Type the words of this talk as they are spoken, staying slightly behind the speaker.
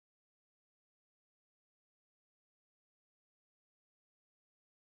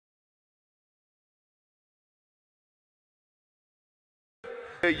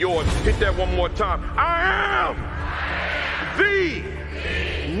Yours. Hit that one more time. I am the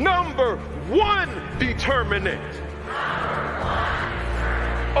 #1 determinant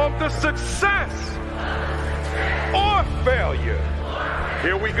of the success or failure.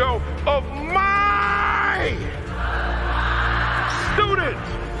 Here we go. Of my students.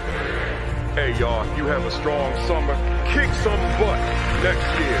 Hey, y'all, if you have a strong summer, kick some butt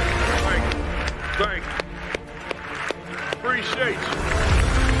next year. Thank you. Thank you. Appreciate you.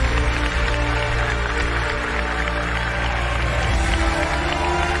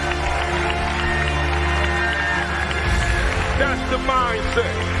 That's the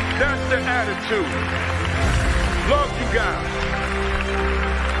mindset. That's the attitude. Love you guys.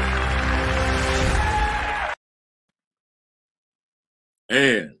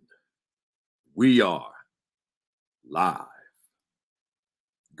 And we are live.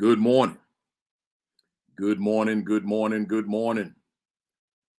 Good morning. Good morning, good morning, good morning.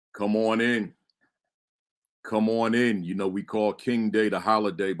 Come on in. Come on in. You know, we call King Day the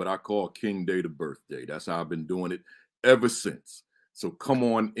holiday, but I call King Day the birthday. That's how I've been doing it ever since. So come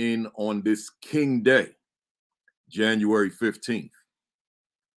on in on this King Day, January 15th,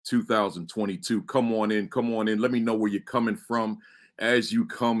 2022. Come on in. Come on in. Let me know where you're coming from as you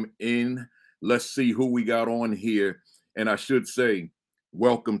come in. Let's see who we got on here. And I should say,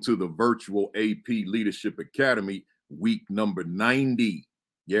 welcome to the virtual AP Leadership Academy, week number 90.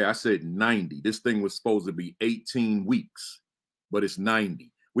 Yeah, I said 90. This thing was supposed to be 18 weeks, but it's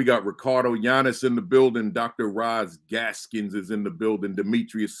 90. We got Ricardo Yanis in the building. Dr. Roz Gaskins is in the building.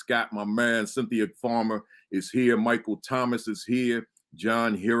 Demetrius Scott, my man. Cynthia Farmer is here. Michael Thomas is here.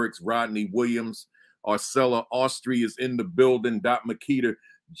 John Herricks, Rodney Williams. Arcella Austri is in the building. McKeever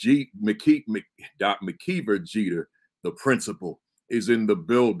Jeter, the principal, is in the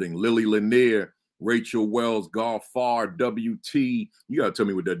building. Lily Lanier, Rachel Wells, Golfar, WT. You got to tell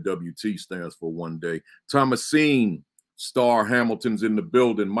me what that WT stands for one day. Thomasine, Star Hamilton's in the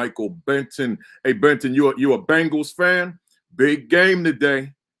building. Michael Benton. Hey, Benton, you a Bengals fan? Big game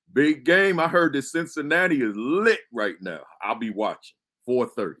today. Big game. I heard that Cincinnati is lit right now. I'll be watching.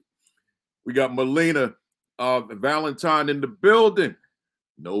 4:30. We got Melina Valentine in the building.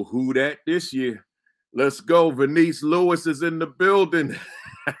 Know who that this year. Let's go. Venice Lewis is in the building.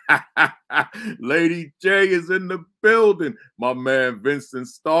 Lady J is in the building. My man Vincent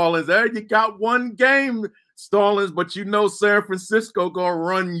Stallings. Hey, you got one game, Stallings, but you know San Francisco gonna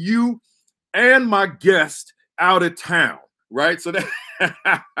run you and my guest out of town, right? So that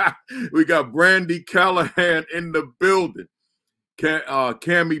we got Brandy Callahan in the building.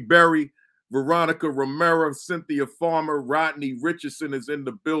 Cammie Berry, Veronica Romero, Cynthia Farmer, Rodney Richardson is in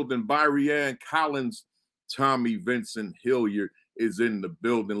the building. Byrianne Collins, Tommy Vincent Hilliard is in the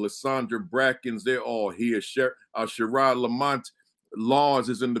building. Lysandra Brackens, they're all here. Sherrod Lamont Laws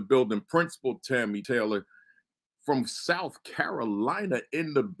is in the building. Principal Tammy Taylor from South Carolina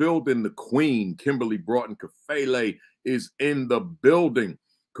in the building. The Queen, Kimberly Broughton Kafele, is in the building.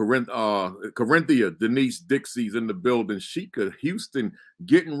 Corinthia, Denise Dixie's in the building. Sheikah Houston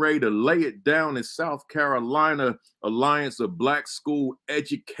getting ready to lay it down in South Carolina. Alliance of Black School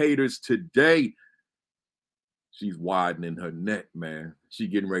Educators today. She's widening her net, man. She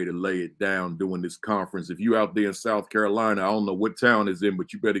getting ready to lay it down doing this conference. If you out there in South Carolina, I don't know what town is in,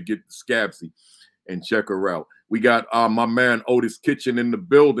 but you better get to Scabsy and check her out. We got my man Otis Kitchen in the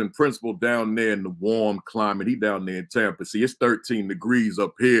building, principal down there in the warm climate. He down there in Tampa. See, it's 13 degrees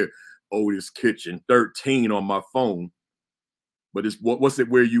up here, Otis Kitchen. 13 on my phone. But it's what's it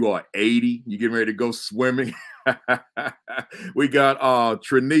where you are? 80? You getting ready to go swimming? We got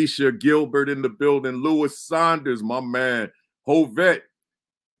Trenisha Gilbert in the building. Lewis Saunders, my man. Hovette,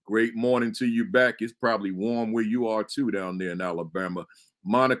 great morning to you back. It's probably warm where you are too down there in Alabama.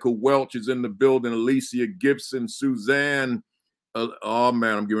 Monica Welch is in the building. Alicia Gibson, Suzanne. Oh,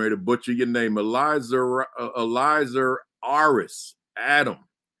 man, I'm getting ready to butcher your name. Eliza Aris. Adam.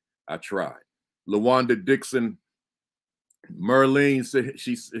 I tried. LaWanda Dixon. Merlina said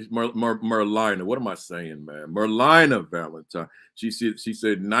Merlina. What am I saying, man? Merlina Valentine. She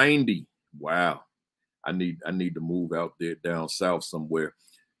said 90. Wow. I need to move out there down south somewhere.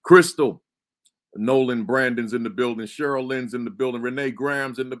 Crystal Nolan Brandon's in the building. Cheryl Lynn's in the building. Renee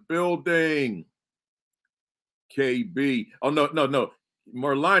Graham's in the building. KB. Oh, no.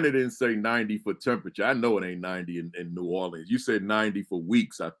 Merlina didn't say 90 for temperature. I know it ain't 90 in New Orleans. You said 90 for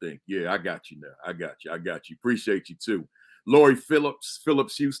weeks, I think. Yeah, I got you now. I got you. Appreciate you, too. Lori Phillips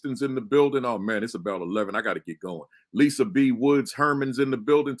Houston's in the building. Oh, man, it's about 11. I got to get going. Lisa B. Woods Herman's in the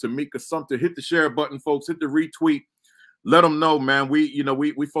building. Tamika Sumter. Hit the share button, folks. Hit the retweet. Let them know, man.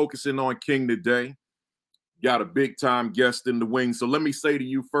 We focusing on King today. got a big time guest in the wing. So let me say to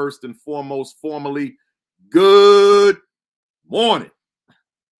you first and foremost, formally, good morning.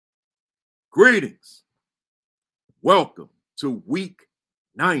 Greetings. Welcome to week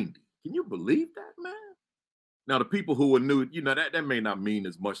 90. Can you believe that, man? Now, the people who are new, you know, that may not mean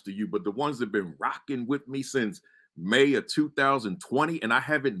as much to you, but the ones that have been rocking with me since May of 2020, and I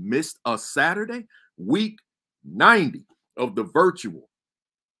haven't missed a Saturday, week 90 of the virtual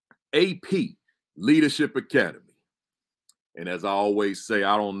AP Leadership Academy. And as I always say,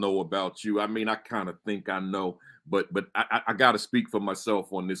 I don't know about you. I mean, I kind of think I know, but I got to speak for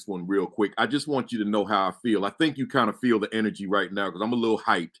myself on this one real quick. I just want you to know how I feel. I think you kind of feel the energy right now because I'm a little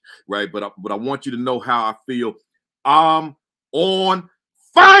hyped, right? But I want you to know how I feel. I'm on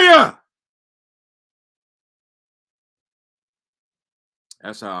fire.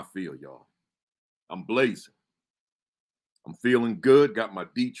 That's how I feel, y'all. I'm blazing. I'm feeling good. Got my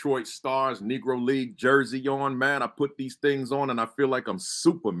Detroit Stars Negro League jersey on, man. I put these things on and I feel like I'm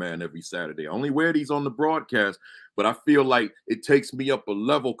Superman every Saturday. I only wear these on the broadcast, but I feel like it takes me up a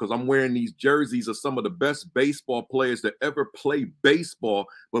level because I'm wearing these jerseys of some of the best baseball players that ever played baseball,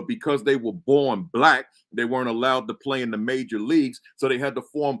 but because they were born black, they weren't allowed to play in the major leagues, so they had to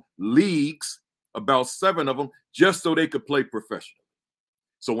form leagues, about 7 of them, just so they could play professional.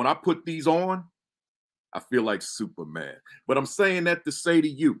 So when I put these on, I feel like Superman. But I'm saying that to say to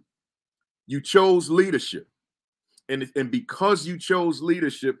you, you chose leadership. And because you chose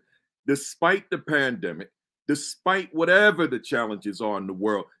leadership, despite the pandemic, despite whatever the challenges are in the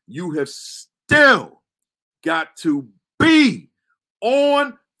world, you have still got to be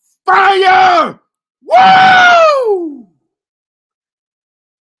on fire. Woo!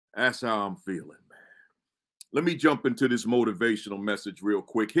 That's how I'm feeling. Let me jump into this motivational message real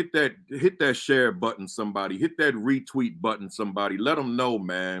quick. Hit that share button, somebody. Hit that retweet button, somebody. Let them know,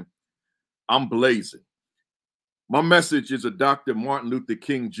 man, I'm blazing. My message is a Dr. Martin Luther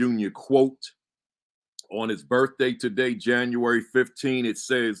King Jr. quote on his birthday today, January 15. It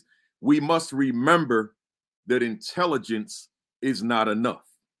says, "We must remember that intelligence is not enough."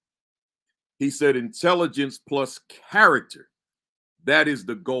 He said, intelligence plus character, that is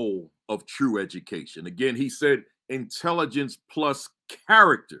the goal of true education. Again, he said intelligence plus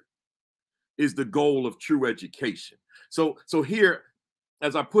character is the goal of true education. So here,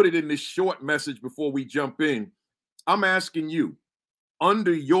 as I put it in this short message before we jump in, I'm asking you,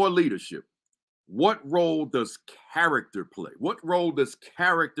 under your leadership, what role does character play? What role does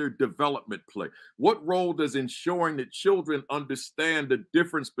character development play? What role does ensuring that children understand the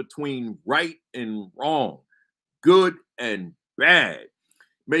difference between right and wrong, good and bad,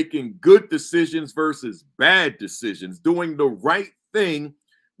 making good decisions versus bad decisions, doing the right thing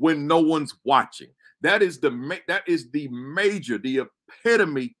when no one's watching? That is the major, the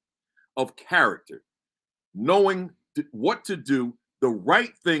epitome of character. Knowing what to do, the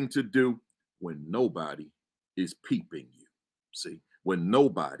right thing to do when nobody is peeping you. See, when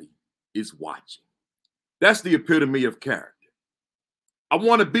nobody is watching. That's the epitome of character. I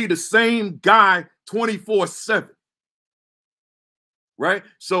want to be the same guy 24/7. Right?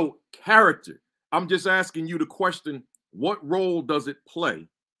 So character, I'm just asking you the question, what role does it play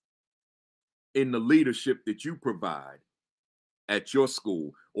in the leadership that you provide at your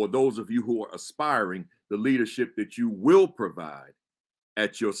school, or those of you who are aspiring, the leadership that you will provide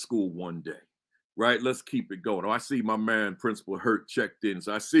at your school one day? Right? Let's keep it going. Oh, I see my man, Principal Hurt, checked in.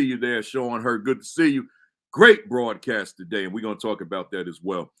 So I see you there, Sean Hurt. Good to see you. Great broadcast today, and we're going to talk about that as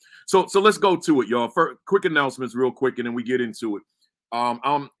well. So let's go to it, y'all. For quick announcements real quick, and then we get into it.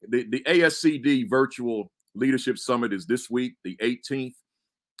 The ASCD Virtual Leadership Summit is this week, the 18th.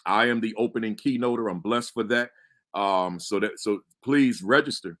 I am the opening keynoter. I'm blessed for that. So please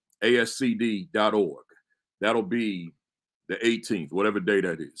register, ascd.org. That'll be the 18th, whatever day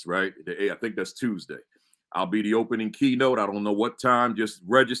that is, right? I think that's Tuesday. I'll be the opening keynote. I don't know what time. Just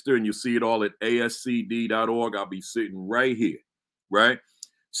register and you'll see it all at ascd.org. I'll be sitting right here, right?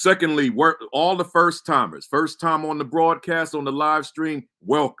 Secondly, all the first timers, first time on the broadcast, on the live stream,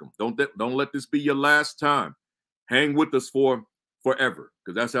 welcome. Don't let this be your last time. Hang with us for forever,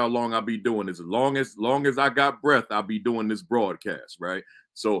 because that's how long I'll be doing this. As long as I got breath, I'll be doing this broadcast, right?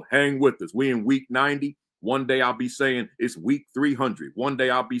 So hang with us. We in week 90. One day I'll be saying it's week 300. One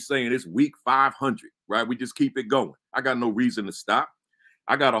day I'll be saying it's week 500, right? We just keep it going. I got no reason to stop.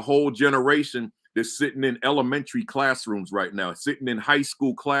 I got a whole generation that's sitting in elementary classrooms right now, sitting in high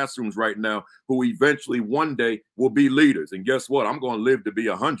school classrooms right now, who eventually one day will be leaders. And guess what? I'm going to live to be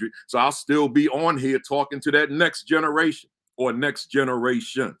 100. So I'll still be on here talking to that next generation or next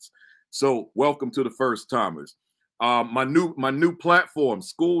generations. So welcome to the first timers. My new platform,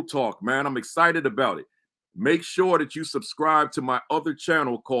 School Talk, man, I'm excited about it. make sure that you subscribe to my other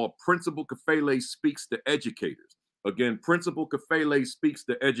channel called Principal Kafele Speaks to Educators. Again, Principal Kafele Speaks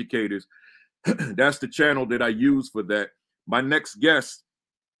to Educators. That's the channel that I use for that. My next guest,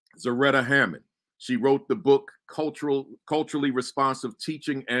 Zaretta Hammond. She wrote the book Culturally Responsive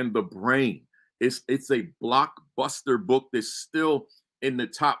Teaching and the Brain. It's a blockbuster book that's still in the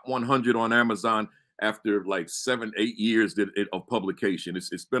top 100 on Amazon after like 7-8 years of publication.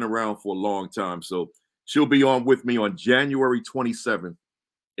 It's been around for a long time. So she'll be on with me on January 27th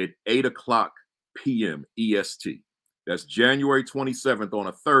at 8:00 p.m. EST. That's January 27th on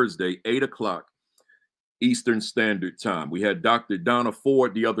a Thursday, 8:00 Eastern Standard Time. We had Dr. Donna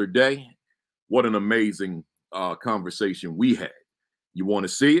Ford the other day. What an amazing conversation we had. You want to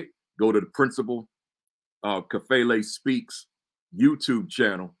see it? Go to the Principal Kafele Speaks YouTube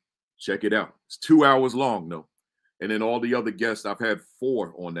channel. Check it out. It's 2 hours long, though. And then all the other guests, I've had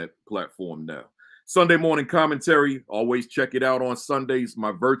 4 on that platform now. Sunday morning commentary. Always check it out on Sundays.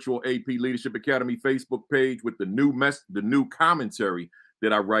 My virtual AP Leadership Academy Facebook page with the new commentary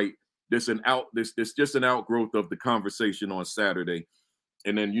that I write. This just an outgrowth of the conversation on Saturday.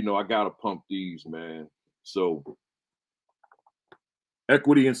 And then, you know, I got to pump these, man. So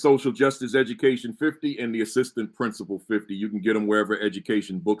Equity and Social Justice Education 50 and the Assistant Principal 50. You can get them wherever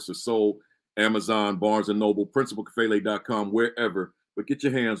education books are sold. Amazon, Barnes & Noble, principalkafele.com, wherever. But get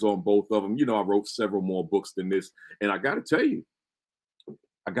your hands on both of them. You know, I wrote several more books than this. And I got to tell you,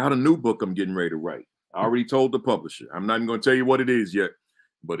 I got a new book I'm getting ready to write. I already told the publisher. I'm not even going to tell you what it is yet,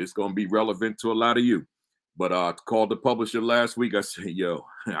 but it's going to be relevant to a lot of you. But I called the publisher last week. I said, yo,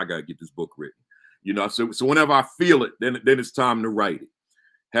 I got to get this book written. You know, so whenever I feel it, then it's time to write it.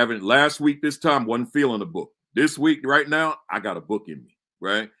 Having last week, this time, wasn't feeling the book. This week, right now, I got a book in me,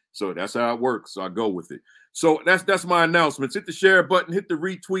 right? So that's how it works. So I go with it. So that's my announcements. Hit the share button, hit the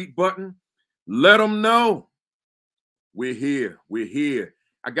retweet button. Let them know we're here. We're here.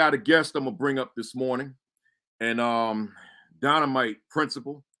 I got a guest I'm gonna bring up this morning, and dynamite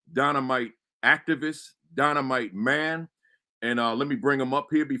principal, dynamite activist, dynamite man, and let me bring him up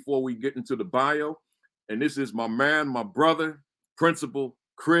here before we get into the bio. And this is my man, my brother, Principal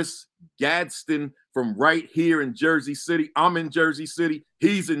Chris Gadsden from right here in Jersey City. I'm in Jersey City.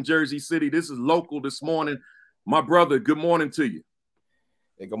 He's in Jersey City. This is local this morning. My brother, good morning to you.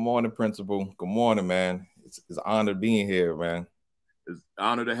 Hey, good morning, Principal. Good morning, man. It's an honor being here, man. It's an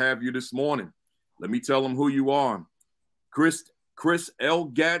honor to have you this morning. Let me tell them who you are. Chris L.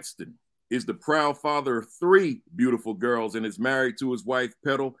 Gadsden is the proud father of 3 beautiful girls and is married to his wife,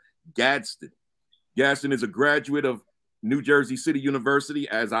 Petal Gadsden. Gadsden is a graduate of New Jersey City University,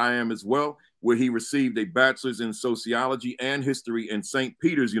 as I am as well, where he received a bachelor's in sociology and history, and St.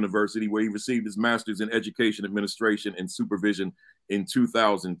 Peter's University, where he received his master's in education administration and supervision in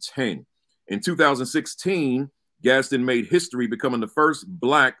 2010. In 2016, Gadsden made history, becoming the first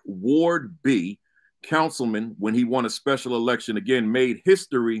Black Ward B councilman when he won a special election. Again, made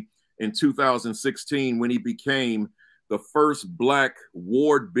history in 2016 when he became the first Black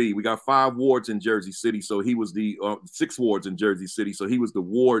Ward B. We got 5 wards in Jersey City, so he was the 6 wards in Jersey City, so he was the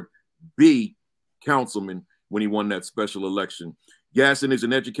Ward B councilman when he won that special election. Gadsden is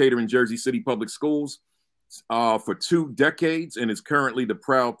an educator in Jersey City Public Schools for 2 decades and is currently the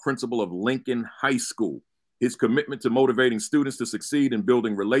proud principal of Lincoln High School. His commitment to motivating students to succeed and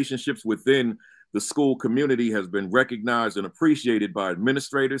building relationships within the school community has been recognized and appreciated by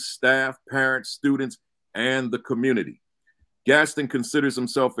administrators, staff, parents, students, and the community. Gadsden considers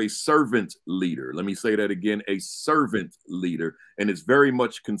himself a servant leader. Let me say that again, a servant leader, and is very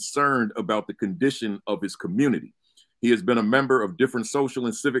much concerned about the condition of his community. He has been a member of different social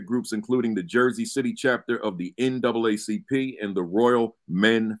and civic groups, including the Jersey City chapter of the NAACP and the Royal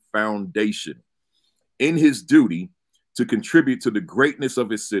Men Foundation. In his duty to contribute to the greatness of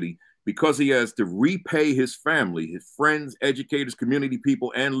his city, because he has to repay his family, his friends, educators, community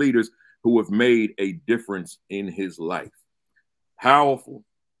people, and leaders who have made a difference in his life. Powerful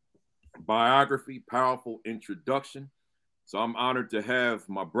biography, powerful introduction. So I'm honored to have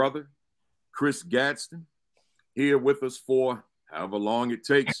my brother, Chris Gadsden, here with us for however long it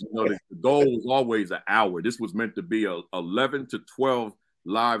takes. You know, the goal was always an hour. This was meant to be a 11 to 12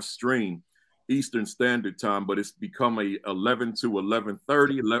 live stream Eastern Standard Time, but it's become a 11 to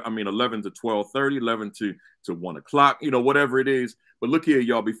 11:30. I mean, 11 to 12:30, 11 to 1 o'clock, you know, whatever it is. But look here,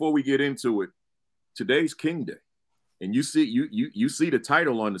 y'all, before we get into it, today's King Day. And you see the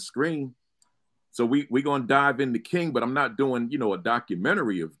title on the screen. So we're going to dive into King, but I'm not doing, you know, a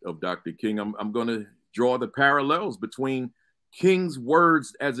documentary of Dr. King. I'm going to draw the parallels between King's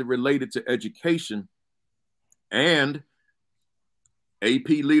words as it related to education and AP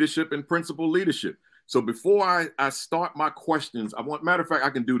leadership and principal leadership. So before I start my questions, matter of fact, I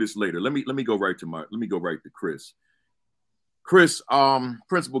can do this later. Let me go right to Chris. Chris,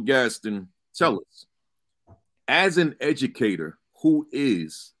 Principal Gadsden, tell us, as an educator, who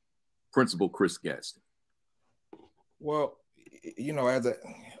is Principal Chris Gadsden? Well, you know,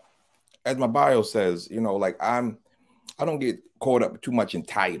 as my bio says, you know, like I don't get caught up too much in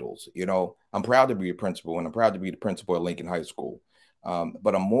titles. You know, I'm proud to be a principal, and I'm proud to be the principal at Lincoln High School.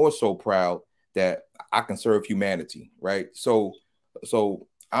 But I'm more so proud that I can serve humanity, right? So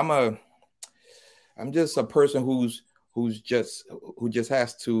I'm just a person who just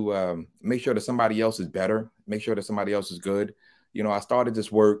has to make sure that somebody else is better, make sure that somebody else is good. You know, I started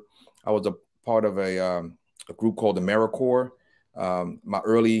this work. I was a part of a group called the AmeriCorps. My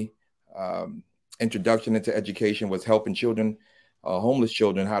early introduction into education was helping children, homeless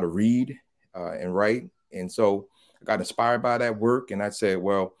children, how to read and write. And so I got inspired by that work, and I said,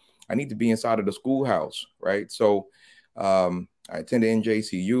 well, I need to be inside of the schoolhouse, right? So I attended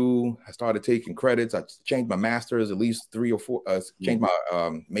NJCU. I started taking credits. I changed my master's at least 3 or 4, changed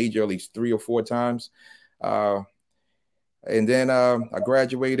my major at least 3 or 4 times. And then I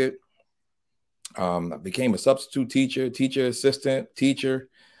graduated. I became a substitute teacher, teacher assistant, teacher,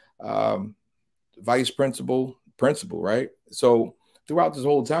 vice principal, right? So throughout this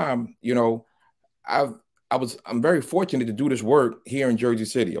whole time, you know, I'm very fortunate to do this work here in Jersey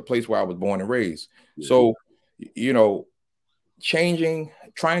City, a place where I was born and raised. Yeah. So, you know, trying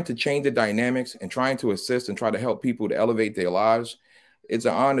to change the dynamics and trying to assist and try to help people to elevate their lives, it's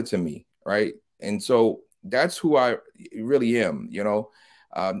an honor to me, right? And so that's who I really am, you know.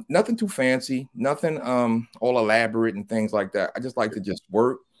 Nothing too fancy, nothing all elaborate and things like that. I just like to just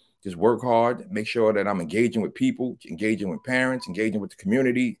work hard, make sure that I'm engaging with people, engaging with parents, engaging with the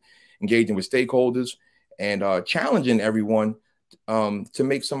community, engaging with stakeholders, and challenging everyone to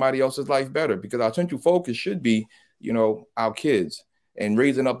make somebody else's life better, because our central focus should be, you know, our kids and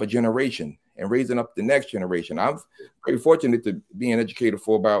raising up a generation and raising up the next generation. I'm very fortunate to be an educator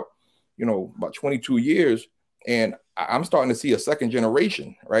for about 22 years. And I'm starting to see a second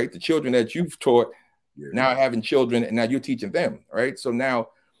generation, right? The children that you've taught now having children, and now you're teaching them, right? So now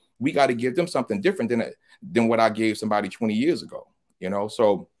we got to give them something different than what I gave somebody 20 years ago, you know?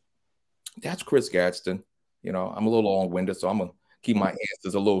 So that's Chris Gadsden. You know, I'm a little long-winded, so I'm going to keep my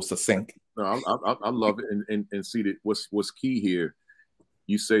answers a little succinct. No, I love it. And see that what's key here,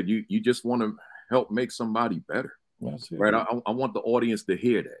 you said you just want to help make somebody better. Right. I want the audience to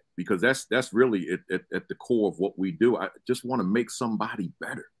hear that, because that's really at the core of what we do. I just want to make somebody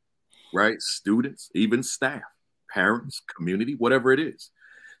better, right? Students, even staff, parents, community, whatever it is.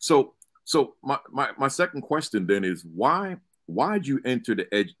 So my second question then is, why'd you enter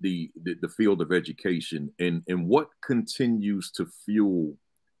the field of education, and what continues to fuel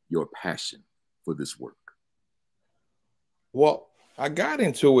your passion for this work? Well, I got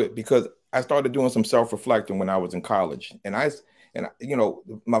into it because I started doing some self-reflecting when I was in college, and you know,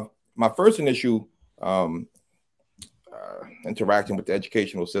 my first initial interacting with the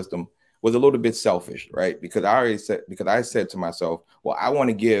educational system was a little bit selfish, right? Because I said to myself, well, I want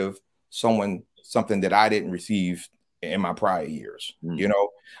to give someone something that I didn't receive in my prior years. You know,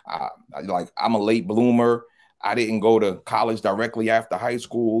 like, I'm a late bloomer. I didn't go to college directly after high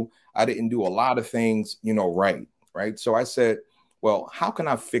school. I didn't do a lot of things, you know, right. So I said, well, how can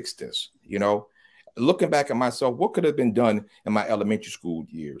I fix this? You know, looking back at myself, what could have been done in my elementary school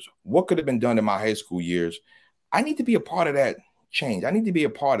years? What could have been done in my high school years? I need to be a part of that change. I need to be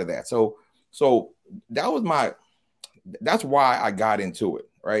a part of that. So that's why I got into it,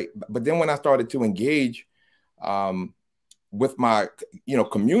 right? But then when I started to engage with my, you know,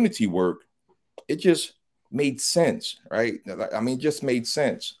 community work, it just made sense, right? I mean, it just made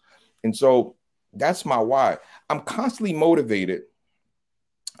sense. And so that's my why. I'm constantly motivated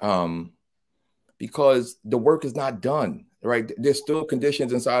because the work is not done, right? There's still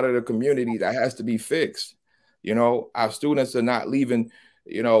conditions inside of the community that has to be fixed. You know, our students are not leaving,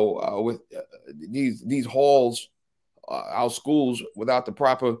 you know, with these halls, our schools, without the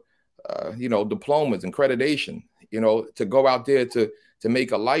proper, you know, diplomas and accreditation, you know, to go out there to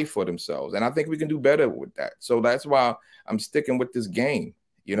make a life for themselves. And I think we can do better with that. So that's why I'm sticking with this game,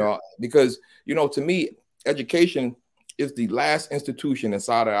 you know, because, you know, to me, education is the last institution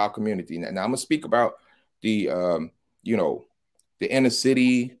inside of our community. Now I'm going to speak about the, you know, the inner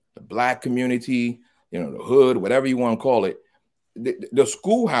city, the Black community, you know, the hood, whatever you want to call it. The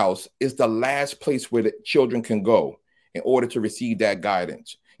schoolhouse is the last place where the children can go in order to receive that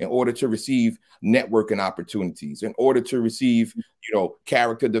guidance, in order to receive networking opportunities, in order to receive, you know,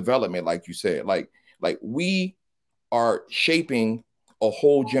 character development, like you said. Like we are shaping a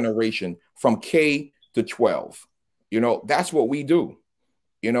whole generation from K to 12. You know, that's what we do,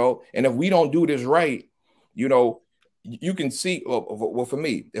 you know, and if we don't do this right, you know, you can see, well, for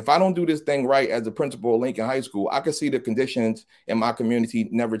me, if I don't do this thing right as a principal of Lincoln High School, I can see the conditions in my community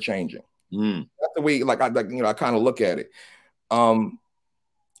never changing. That's the way, like, I kind of look at it.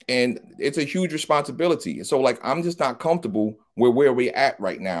 And it's a huge responsibility. So, like, I'm just not comfortable with where we're at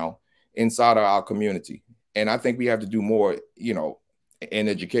right now inside of our community. And I think we have to do more, you know, in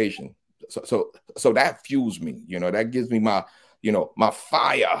education. So that fuels me, you know, that gives me my, you know, my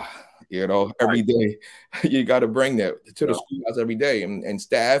fire, you know, every day. You got to bring that to the schoolhouse every day, and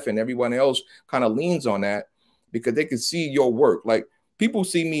staff and everyone else kind of leans on that because they can see your work. Like, people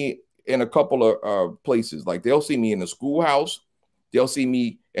see me in a couple of places. Like, they'll see me in the schoolhouse, they'll see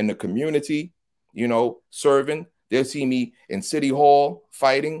me in the community, you know, serving. They'll see me in City Hall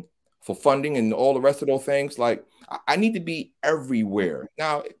fighting for funding and all the rest of those things. Like, I need to be everywhere.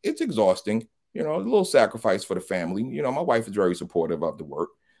 Now, it's exhausting, you know, a little sacrifice for the family. You know, my wife is very supportive of the work,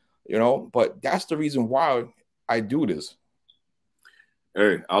 you know, but that's the reason why I do this.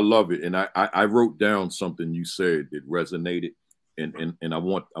 Hey, I love it. And I wrote down something you said that resonated. And I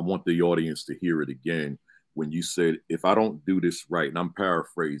want the audience to hear it again. When you said, if I don't do this right, and I'm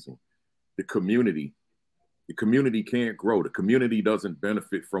paraphrasing, the community can't grow. The community doesn't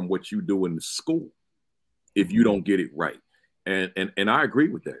benefit from what you do in the school if you don't get it right. And I agree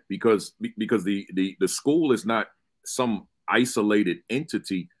with that, because the school is not some isolated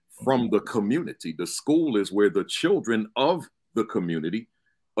entity from the community. The school is where the children of the community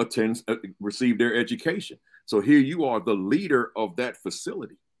receive their education. So here you are, the leader of that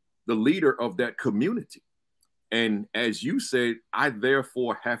facility, the leader of that community. And as you said, I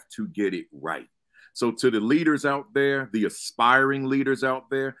therefore have to get it right. So to the leaders out there, the aspiring leaders out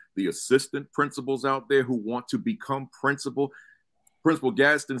there, the assistant principals out there who want to become principal, Principal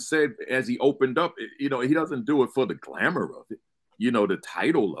Gadsden said as he opened up, you know, he doesn't do it for the glamour of it, you know, the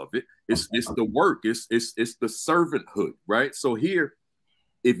title of it. It's the work. It's the servanthood, right? So here,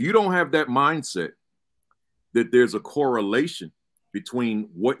 if you don't have that mindset that there's a correlation between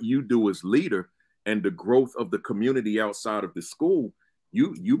what you do as leader and the growth of the community outside of the school,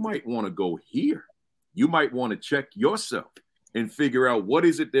 you might want to go here. You might want to check yourself and figure out, what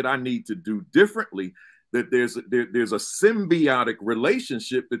is it that I need to do differently, that there's a symbiotic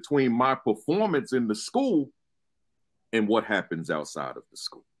relationship between my performance in the school and what happens outside of the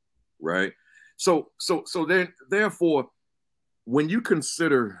school, right? So then, therefore, when you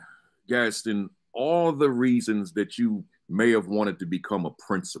consider, Gadsden, all the reasons that you may have wanted to become a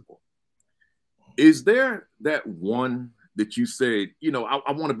principal, is there that one that you said, you know,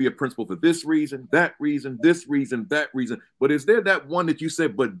 I want to be a principal for this reason, that reason, this reason, that reason, but is there that one that you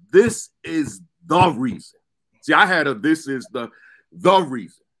said, but this is the reason? See, I had this is the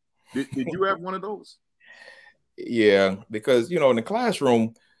reason. Did you have one of those? Yeah, because, you know, in the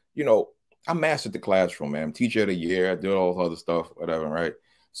classroom, you know, I mastered the classroom, man. I'm teacher of the year, I did all this other stuff, whatever, right?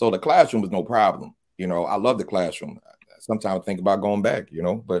 So the classroom was no problem. You know, I love the classroom. Sometimes I think about going back, you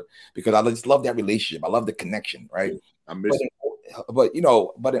know, but because I just love that relationship. I love the connection, right? I miss it. But, you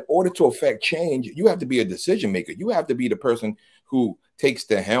know, but in order to affect change, you have to be a decision maker. You have to be the person who takes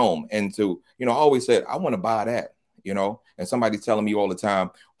the helm and to, you know, I always said, I want to buy that, you know, and somebody's telling me all the time,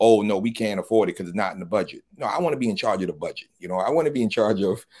 oh, no, we can't afford it because it's not in the budget. No, I want to be in charge of the budget. You know, I want to be in charge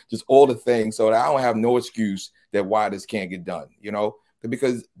of just all the things so that I don't have no excuse that why this can't get done, you know,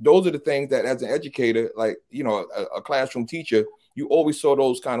 because those are the things that as an educator, like, you know, a classroom teacher, you always saw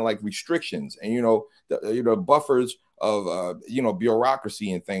those kind of like restrictions and, you know, the buffers of, you know,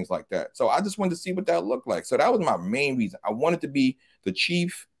 bureaucracy and things like that. So I just wanted to see what that looked like. So that was my main reason. I wanted to be the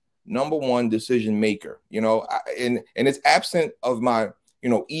chief #1 decision maker, you know, and it's absent of my, you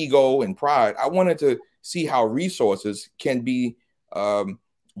know, ego and pride. I wanted to see how resources can be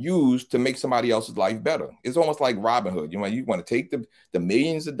used to make somebody else's life better. It's almost like Robin Hood. You know, you want to take the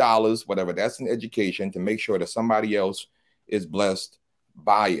millions of dollars, whatever that's in education, to make sure that somebody else is blessed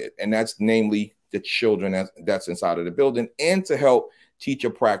by it. And that's namely the children that's inside of the building, and to help teach a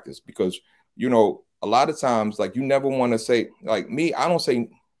practice. Because, you know, a lot of times, like, you never want to say, like me, I don't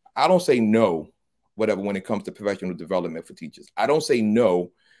say no, whatever, when it comes to professional development for teachers. I don't say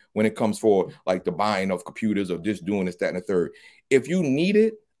no when it comes for like the buying of computers or just doing this, that, and the third. If you need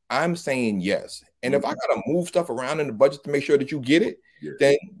it, I'm saying yes. And if I got to move stuff around in the budget to make sure that you get it,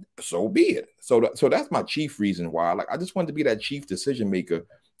 then so be it. So that's my chief reason why. Like, I just wanted to be that chief decision maker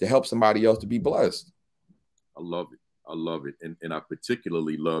to help somebody else to be blessed. I love it. I love it. And I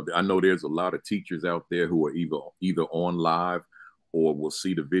particularly love it. I know there's a lot of teachers out there who are either on live or will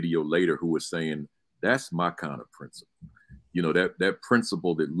see the video later who are saying, that's my kind of principal. you know, that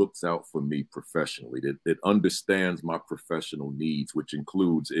principal that looks out for me professionally, that understands my professional needs, which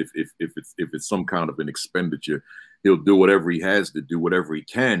includes if it's some kind of an expenditure, he'll do whatever he has to do, whatever he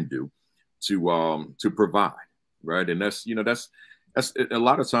can do to provide, right? And that's, you know, that's a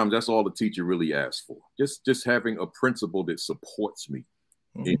lot of times that's all the teacher really asks for. Just having a principal that supports me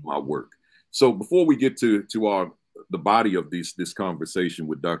in my work. So before we get to the body of this conversation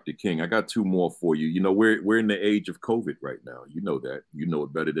with Dr. King, I got two more for you. You know, we're in the age of COVID right now. You know that. You know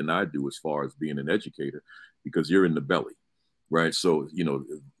it better than I do as far as being an educator, because you're in the belly, right? So, you know,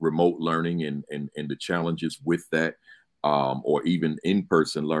 remote learning and the challenges with that, or even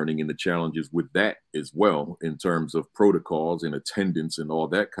in-person learning and the challenges with that as well, in terms of protocols and attendance and all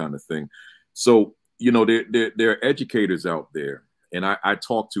that kind of thing. So, you know, there are educators out there, and I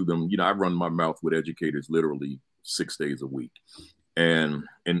talk to them. You know, I run my mouth with educators literally 6 days a week. And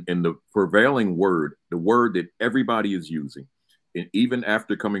the prevailing word, the word that everybody is using, and even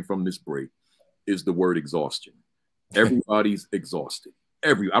after coming from this break, is the word exhaustion. Everybody's exhausted.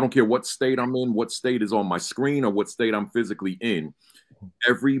 I don't care what state I'm in, what state is on my screen, or what state I'm physically in.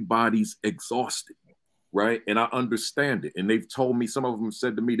 Everybody's exhausted, right? And I understand it. And they've told me, some of them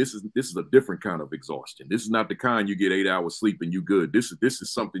said to me, this is a different kind of exhaustion. This is not the kind you get 8 hours sleep and you good. This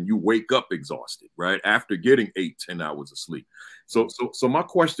is something you wake up exhausted, right? After getting 8-10 hours of sleep. So my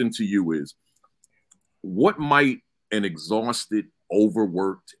question to you is, what might an exhausted,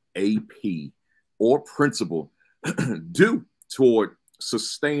 overworked AP or principal do toward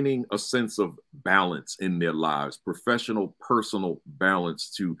sustaining a sense of balance in their lives, professional, personal balance,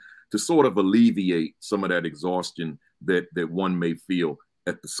 to sort of alleviate some of that exhaustion that one may feel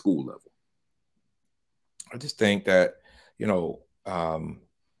at the school level? I just think that, you know,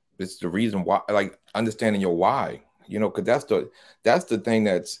 it's the reason why, like understanding your why, you know, because that's the thing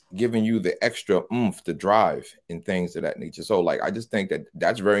that's giving you the extra oomph, the drive and things of that nature. So like, I just think that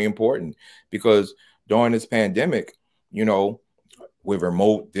that's very important, because during this pandemic, you know, we're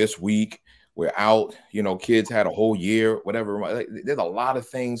remote this week, we're out, you know, kids had a whole year, whatever. Like, there's a lot of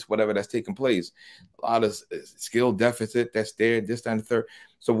things, whatever, that's taking place, a lot of skill deficit that's there, this, that, and the third.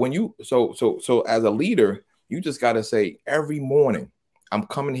 So when you, so as a leader, you just got to say, every morning, I'm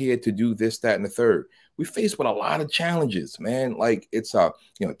coming here to do this, that, and the third. We faced with a lot of challenges, man. Like it's you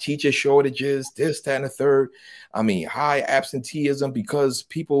know, teacher shortages, this, that, and the third. I mean, high absenteeism because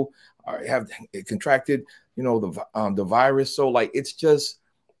people have contracted, you know, the virus. So like, it's just,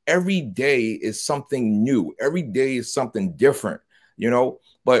 every day is something new. Every day is something different, you know,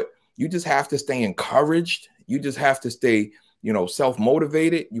 but you just have to stay encouraged. You just have to stay, you know,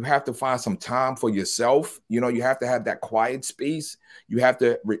 self-motivated. You have to find some time for yourself. You know, you have to have that quiet space. You have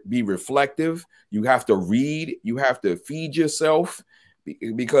to be reflective. You have to read. You have to feed yourself,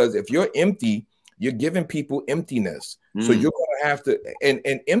 because if you're empty, you're giving people emptiness. So you're going to have to, and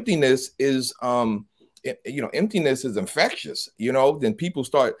emptiness is, you know, emptiness is infectious, you know, then people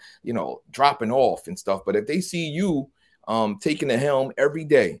start, you know, dropping off and stuff. But if they see you taking the helm every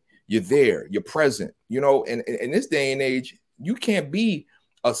day, you're there, you're present, you know, and in this day and age, you can't be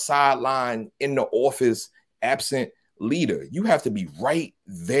a sideline in the office, absent leader. You have to be right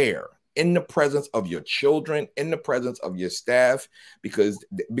there in the presence of your children, in the presence of your staff, because,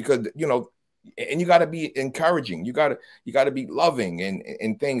 you know, and you got to be encouraging. You got to be loving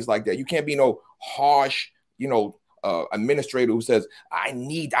and things like that. You can't be no harsh, you know, administrator who says, I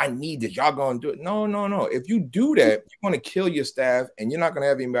need this. Y'all gonna do it. No. If you do that, you're gonna kill your staff, and you're not gonna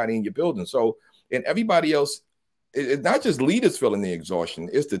have anybody in your building. So, and everybody else, it's not just leaders feeling the exhaustion,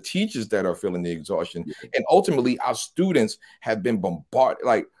 it's the teachers that are feeling the exhaustion. And ultimately, our students have been bombarded.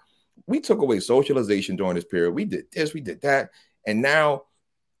 Like, we took away socialization during this period. We did this, we did that. And now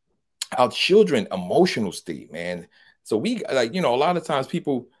our children emotional state, man. So we, like, you know, a lot of times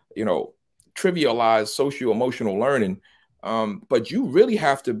people, you know, trivialize socio-emotional learning, but you really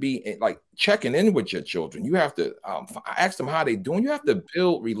have to be like checking in with your children. You have to ask them how they doing. You have to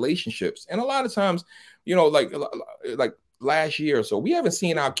build relationships. And a lot of times, you know, like last year or so, we haven't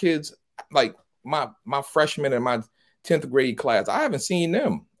seen our kids, like my freshman and my 10th grade class. I haven't seen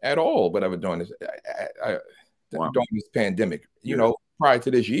them at all, whatever, during this during this pandemic, you know, prior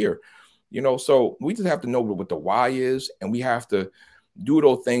to this year. You know, so we just have to know what the why is, and we have to do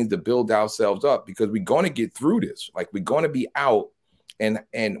those things to build ourselves up, because we're going to get through this. Like, we're going to be out, and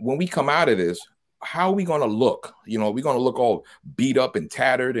when we come out of this, how are we going to look? You know, we're going to look all beat up and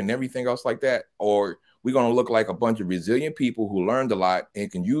tattered and everything else like that, or we're going to look like a bunch of resilient people who learned a lot and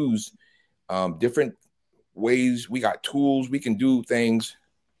can use different ways. We got tools, we can do things,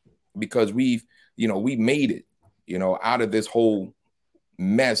 because we made it, you know, out of this whole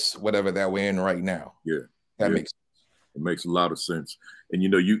mess, whatever that we're in right now. Yeah. That makes sense. It makes a lot of sense. And, you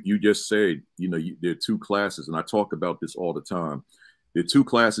know, you just said, you know, there are two classes, and I talk about this all the time. There are two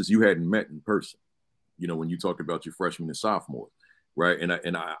classes you hadn't met in person, you know, when you talk about your freshmen and sophomore, right?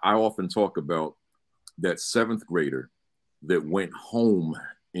 And I often talk about that seventh grader that went home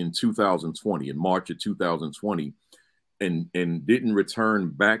in 2020, in March of 2020, and didn't return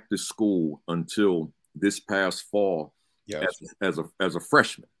back to school until this past fall, yes, as a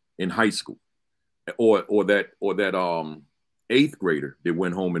freshman in high school, or that eighth grader that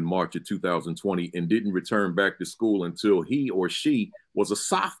went home in March of 2020 and didn't return back to school until he or she was a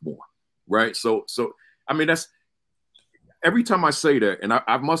sophomore, right? So I mean, that's, every time I say that, and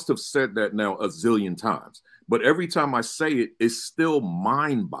I must have said that now a zillion times, but every time I say it, it's still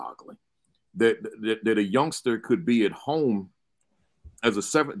mind-boggling that a youngster could be at home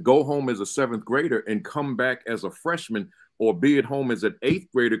as go home as a seventh grader and come back as a freshman, or be at home as an eighth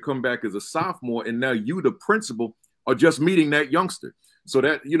grader, come back as a sophomore, and now you, the principal, are just meeting that youngster. So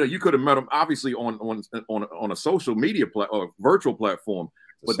that, you know, you could have met him obviously on a social media or virtual platform,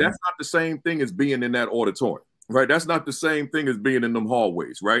 but that's not the same thing as being in that auditorium, right? That's not the same thing as being in them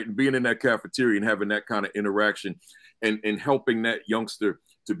hallways, right? And being in that cafeteria and having that kind of interaction and helping that youngster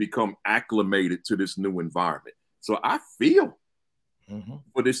to become acclimated to this new environment. So I feel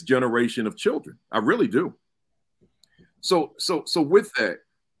for this generation of children. I really do. So with that,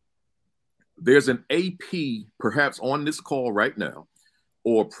 there's an AP perhaps on this call right now,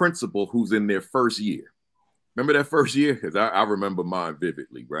 or a principal who's in their first year. Remember that first year? Because I remember mine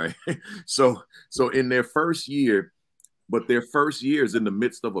vividly, right? So in their first year, but their first year is in the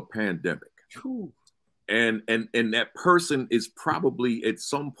midst of a pandemic. And that person is probably at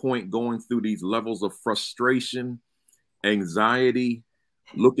some point going through these levels of frustration, anxiety,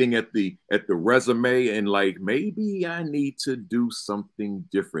 looking at the resume and like, maybe I need to do something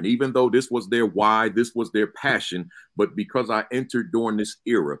different, even though this was their why, this was their passion. But because I entered during this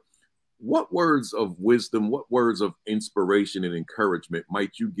era, what words of wisdom, what words of inspiration and encouragement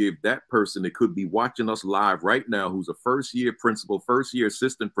might you give that person that could be watching us live right now, who's a first year principal, first year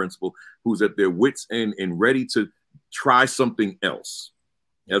assistant principal, who's at their wits' end and ready to try something else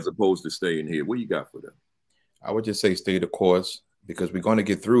as opposed to staying here? What you got for them? I would just say stay the course, because we're going to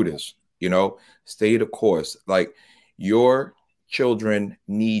get through this. You know, stay the course. Like, your children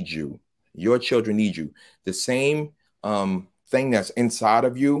need you. Your children need you. The same thing that's inside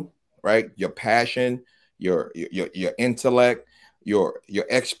of you, right? Your passion, your intellect, your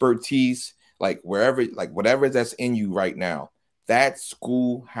expertise, like wherever, like whatever that's in you right now, that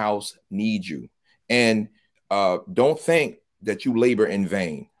schoolhouse needs you. And don't think that you labor in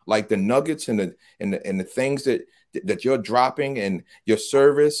vain. Like the nuggets and the things that you're dropping, and your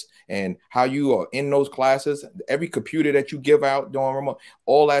service and how you are in those classes, every computer that you give out during remote,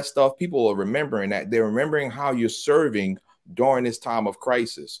 all that stuff, people are remembering that. They're remembering how you're serving during this time of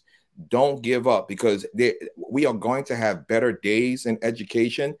crisis. Don't give up, because we are going to have better days in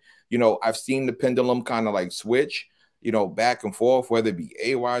education. You know, I've seen the pendulum kind of like switch, you know, back and forth, whether it be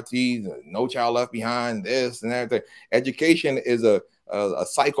AYT, No Child Left Behind, this and that. Education is a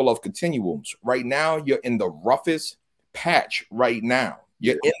cycle of continuums. Right now, you're in the roughest patch right now.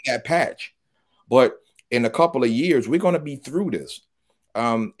 You're in that patch. But in a couple of years, we're going to be through this.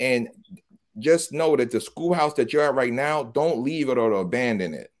 And just know that the schoolhouse that you're at right now, don't leave it or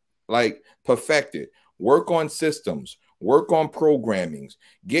abandon it. Like, perfect it. Work on systems. Work on programmings.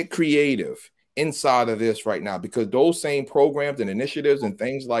 Get creative inside of this right now, because those same programs and initiatives and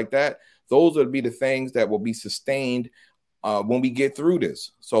things like that, those will be the things that will be sustained when we get through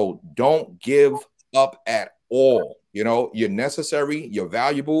this. So don't give up at all. You know, you're necessary, you're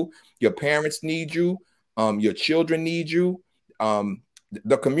valuable, your parents need you, your children need you,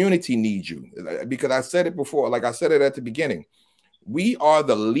 the community needs you. Because I said it before, like I said it at the beginning, we are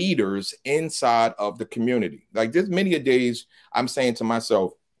the leaders inside of the community. Like, there's many a days I'm saying to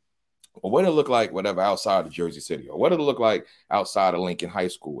myself, well, what did it look like, whatever, outside of Jersey City, or what did it look like outside of Lincoln High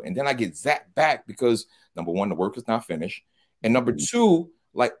School? And then I get zapped back because, number one, the work is not finished. And number two,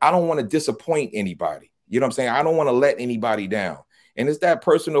 like, I don't want to disappoint anybody. You know what I'm saying? I don't want to let anybody down. And it's that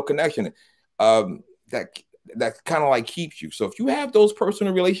personal connection that kind of like keeps you. So if you have those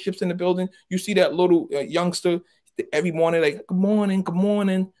personal relationships in the building, you see that little youngster every morning, like, good morning, good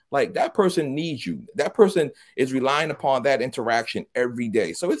morning. Like, that person needs you. That person is relying upon that interaction every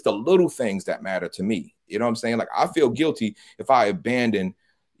day. So it's the little things that matter to me. You know what I'm saying? Like, I feel guilty if I abandon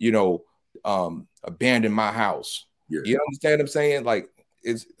my house. Yeah. You understand what I'm saying? Like,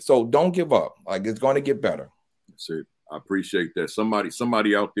 so don't give up. Like, it's going to get better. That's it. I appreciate that.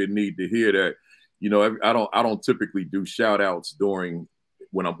 Somebody out there need to hear that. You know, I don't typically do shout outs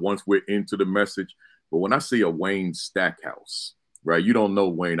once we're into the message, But when I see a Wayne Stackhouse, right? You don't know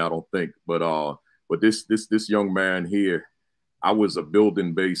Wayne, I don't think, but this young man here, I was a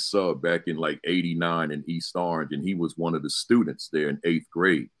building-based sub back in like '89 in East Orange, and he was one of the students there in 8th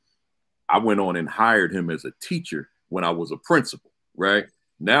grade. I went on and hired him as a teacher when I was a principal, right?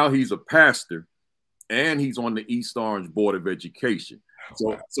 Now he's a pastor, and he's on the East Orange Board of Education.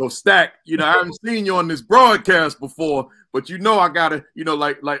 So Stack, you know, I haven't seen you on this broadcast before, but you know I gotta, you know,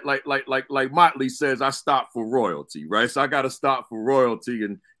 like Motley says, I stop for royalty, right? So I gotta stop for royalty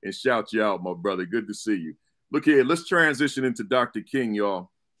and shout you out, my brother. Good to see you. Look here, let's transition into Dr. King,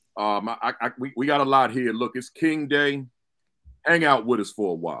 y'all. We got a lot here. Look, it's King Day. Hang out with us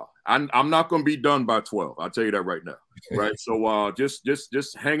for a while. I'm not gonna be done by 12. I'll tell you that right now. Right. So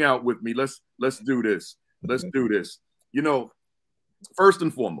just hang out with me. Let's do this. Let's do this. You know, first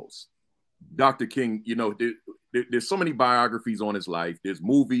and foremost, Dr. King, you know, there's so many biographies on his life. There's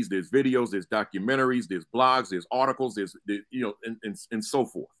movies, there's videos, there's documentaries, there's blogs, there's articles, there's you know, and so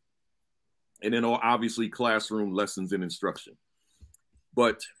forth. And then obviously classroom lessons and instruction.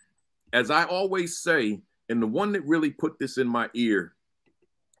 But as I always say, and the one that really put this in my ear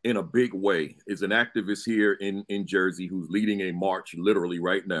in a big way is an activist here in Jersey who's leading a march literally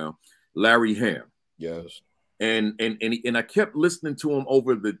right now, Larry Ham. Yes. And I kept listening to him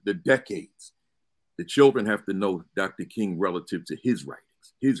over the decades. The children have to know Dr. King relative to his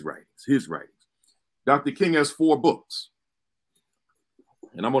writings. Dr. King has 4 books,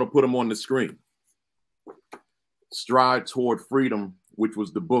 and I'm going to put them on the screen. Stride Toward Freedom, which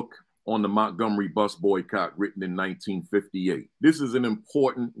was the book on the Montgomery bus boycott written in 1958. This is an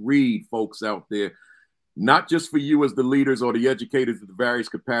important read, folks out there, not just for you as the leaders or the educators of the various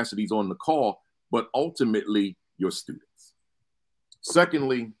capacities on the call, but ultimately your students.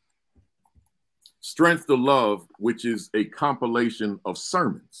 Secondly, Strength to Love, which is a compilation of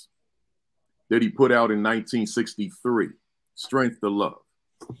sermons that he put out in 1963. Strength to Love.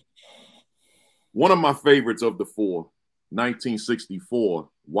 One of my favorites of the 4, 1964,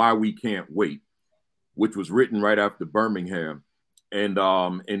 Why We Can't Wait, which was written right after Birmingham. And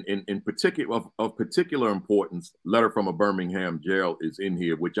in particular, of particular importance, Letter from a Birmingham Jail is in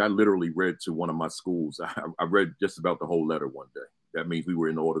here, which I literally read to one of my schools. I read just about the whole letter one day. That means we were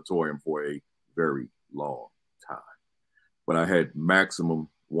in the auditorium for a very long time. But I had maximum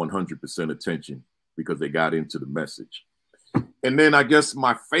 100% attention because they got into the message. And then I guess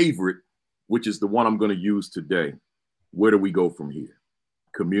my favorite, which is the one I'm going to use today, Where Do We Go From Here?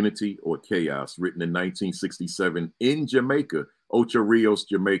 Community or Chaos, written in 1967 in Jamaica. Ocho Rios,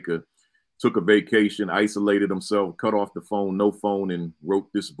 Jamaica, took a vacation, isolated himself, cut off the phone, no phone, and wrote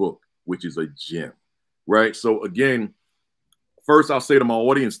this book, which is a gem, right? So again, first I'll say to my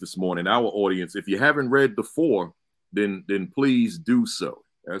audience this morning, our audience, if you haven't read the 4, then please do so.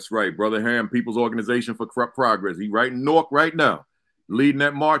 That's right, Brother Ham, People's Organization for Progress. He right in Newark right now, leading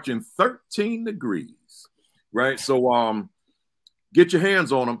that march in 13 degrees, right? So get your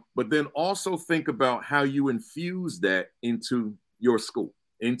hands on them, but then also think about how you infuse that into your school,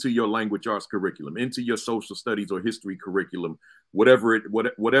 into your language arts curriculum, into your social studies or history curriculum, whatever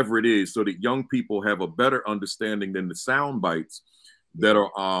it is, so that young people have a better understanding than the sound bites that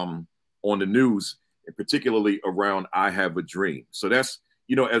are on the news, and particularly around I Have a Dream. So that's,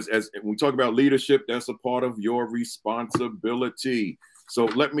 you know, as we talk about leadership, that's a part of your responsibility. So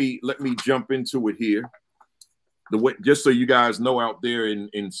let me jump into it here. The way, just so you guys know out there in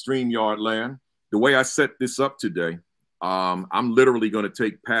StreamYard land, the way I set this up today, I'm literally going to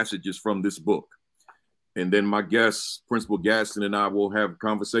take passages from this book. And then my guest, Principal Gadsden, and I will have a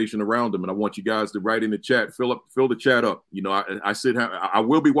conversation around them. And I want you guys to write in the chat, fill the chat up. You know, I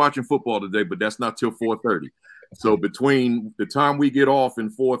will be watching football today, but that's not till 4:30. So between the time we get off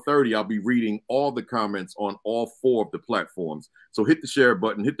and 4:30, I'll be reading all the comments on all 4 of the platforms. So hit the share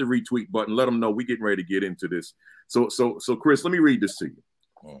button, hit the retweet button, let them know we're getting ready to get into this. So Chris, let me read this to you.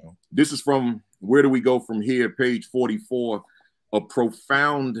 This is from Where Do We Go From Here, page 44, a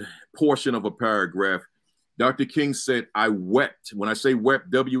profound portion of a paragraph. Dr. King said, I wept. When I say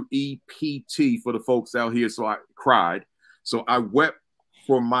wept, W-E-P-T for the folks out here, so I cried. So I wept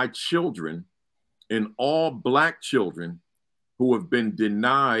for my children and all Black children who have been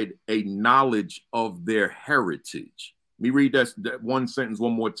denied a knowledge of their heritage. Let me read that one sentence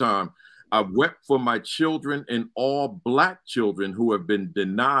one more time. I wept for my children and all Black children who have been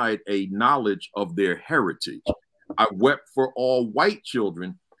denied a knowledge of their heritage. I wept for all white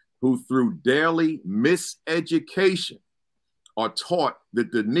children who through daily miseducation are taught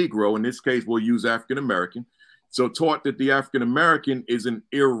that the Negro, in this case we'll use African American, so taught that the African American is an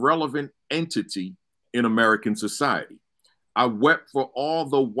irrelevant entity in American society. I wept for all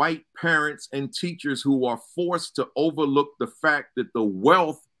the white parents and teachers who are forced to overlook the fact that the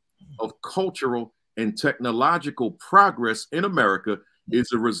wealth of cultural and technological progress in America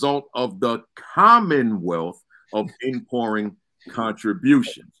is a result of the commonwealth of inpouring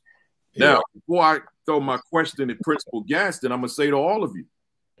contributions. Yeah. Now, before I throw my question at Principal Gadsden, I'm going to say to all of you,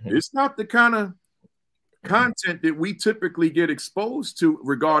 it's not the kind of content that we typically get exposed to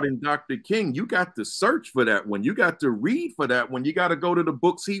regarding Dr. King. You got to search for that one. You got to read for that one. You got to go to the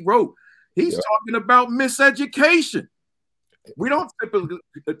books he wrote. He's talking about miseducation. We don't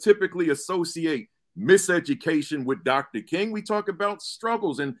typically associate miseducation with Dr. King. We talk about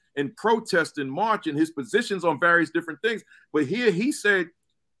struggles and protest and march and his positions on various different things. But here he said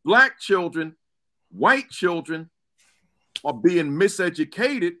black children, white children are being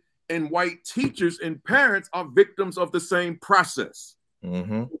miseducated, and white teachers and parents are victims of the same process.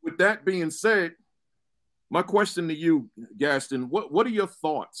 With that being said, my question to you, Gadsden, what are your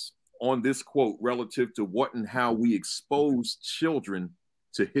thoughts on this quote relative to what and how we expose children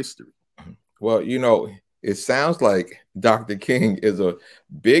to history? Well, you know, it sounds like Dr. King is a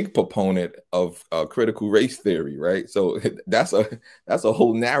big proponent of critical race theory, right? So that's a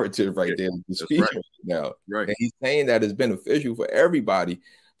whole narrative right there. Now, and he's saying that it's beneficial for everybody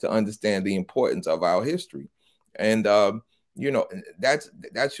to understand the importance of our history, and you know, that's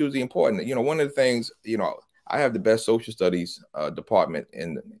hugely important. You know, one of the things, you know, I have the best social studies department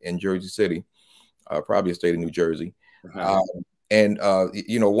in Jersey City, probably a state of New Jersey. And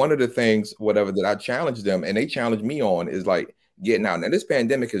you know, one of the things, whatever, that I challenge them and they challenge me on is like getting out. Now, this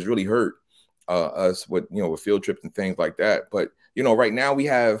pandemic has really hurt us with, you know, with field trips and things like that. But, you know, right now we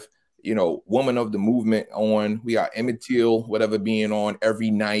have, you know, Woman of the Movement on. We got Emmett Till, whatever, being on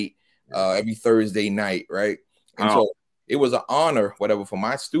every night, every Thursday night, right? And so it was an honor, whatever, for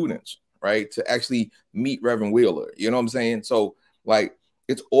my students, right, to actually meet Reverend Wheeler. You know what I'm saying? So, like,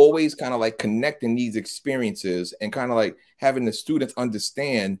 it's always kind of like connecting these experiences and kind of like having the students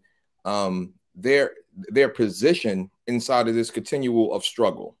understand their position inside of this continual of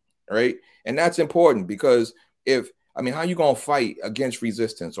struggle, right? And that's important because I mean, how are you going to fight against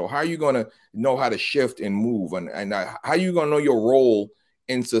resistance, or how are you going to know how to shift and move, and how are you going to know your role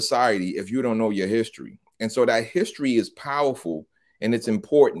in society if you don't know your history? And so that history is powerful and it's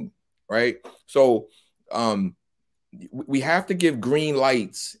important, right? So we have to give green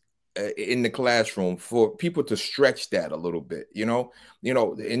lights in the classroom for people to stretch that a little bit. You know,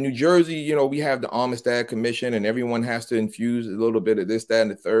 in New Jersey, you know, we have the Armistead Commission, and everyone has to infuse a little bit of this, that,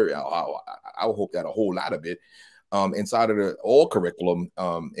 and the third. I would hope that a whole lot of it inside of the all curriculum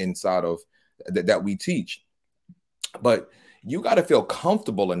inside of that we teach. But you got to feel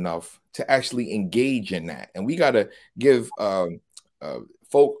comfortable enough to actually engage in that, and we got to give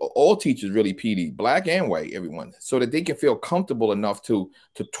all teachers, really, PD, black and white, everyone, so that they can feel comfortable enough to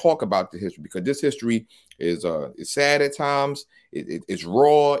talk about the history, because this history is sad at times. It's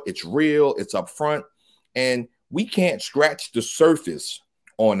raw, it's real, it's upfront, and we can't scratch the surface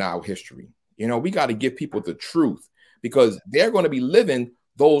on our history. You know, we got to give people the truth, because they're going to be living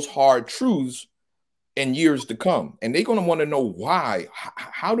those hard truths in years to come, and they're going to want to know why.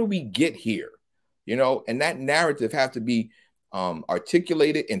 How do we get here? You know, and that narrative has to be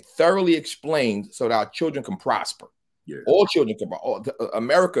articulated and thoroughly explained so that our children can prosper. All children can,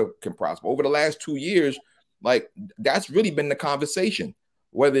 America can prosper. Over the last 2 years, like, that's really been the conversation,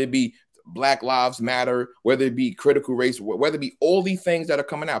 whether it be Black Lives Matter, whether it be critical race, whether it be all these things that are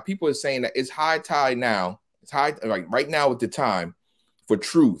coming out. People are saying that it's high tide now. It's high, like right now at the time for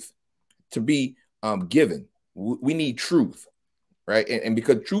truth to be given. We need truth, right? And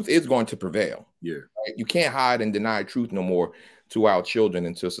because truth is going to prevail. Right? You can't hide and deny truth no more to our children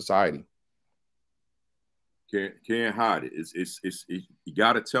and to society. Can't hide it. It's you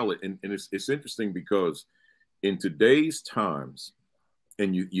got to tell it, and it's interesting because in today's times,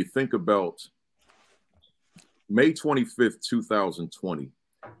 and you think about May 25th, 2020,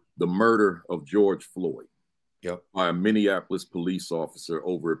 the murder of George Floyd by a Minneapolis police officer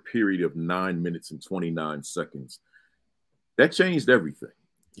over a period of 9 minutes and 29 seconds. That changed everything.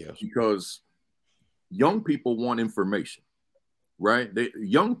 Because young people want information, right?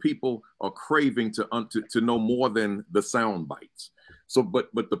 Young people are craving to know more than the sound bites. So,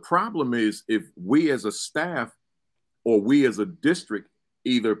 but the problem is, if we as a staff or we as a district,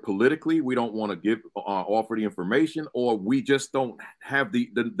 either politically we don't want to offer the information, or we just don't have the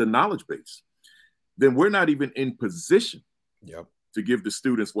knowledge base, then we're not even in position to give the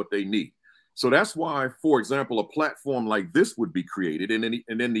students what they need. So that's why, for example, a platform like this would be created, and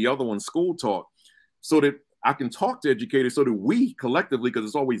then the other one, School Talk, so that I can talk to educators so that we collectively, because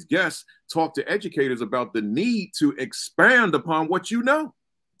it's always guests, talk to educators about the need to expand upon what you know.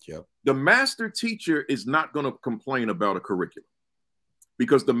 Yep. The master teacher is not going to complain about a curriculum,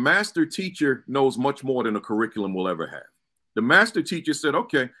 because the master teacher knows much more than a curriculum will ever have. The master teacher said,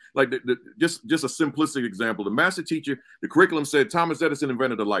 okay, like just a simplistic example. The master teacher, the curriculum said Thomas Edison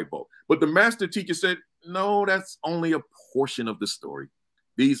invented the light bulb. But the master teacher said, no, that's only a portion of the story.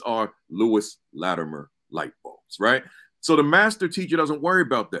 These are Lewis Latimer light bulbs, right? So the master teacher doesn't worry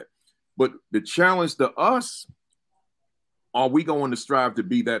about that. But the challenge to us, are we going to strive to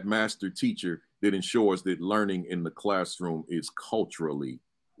be that master teacher that ensures that learning in the classroom is culturally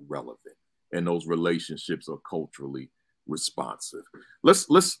relevant and those relationships are culturally responsive? Let's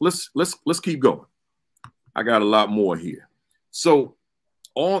keep going. I got a lot more here. So,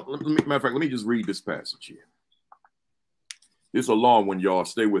 matter of fact, let me just read this passage here. It's a long one, y'all.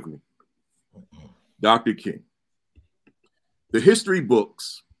 Stay with me. Dr. King. The history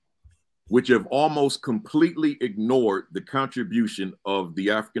books, which have almost completely ignored the contribution of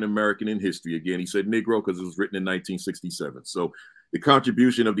the African American in history. Again, he said Negro because it was written in 1967. So the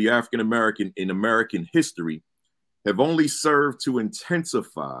contribution of the African American in American history have only served to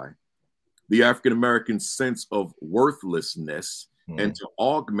intensify the African American sense of worthlessness and to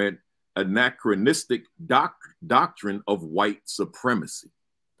augment anachronistic doctrine of white supremacy.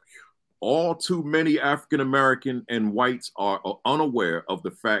 All too many African American and whites are unaware of the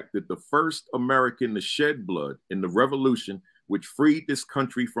fact that the first American to shed blood in the revolution which freed this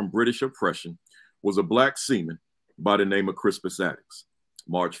country from British oppression was a black seaman by the name of Crispus Attucks,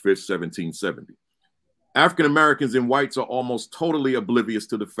 March 5th, 1770. African Americans and whites are almost totally oblivious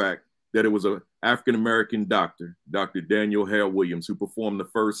to the fact that it was an African American doctor, Dr. Daniel Hale Williams, who performed the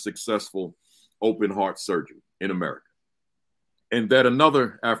first successful open heart surgery in America. And that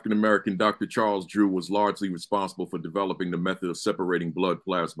another African American, Dr. Charles Drew, was largely responsible for developing the method of separating blood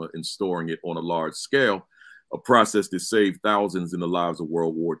plasma and storing it on a large scale, a process that saved thousands in the lives of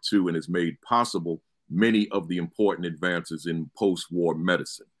World War II and has made possible many of the important advances in post-war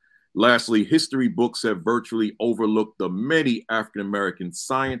medicine. Lastly, history books have virtually overlooked the many African American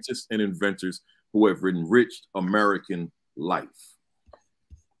scientists and inventors who have enriched American life.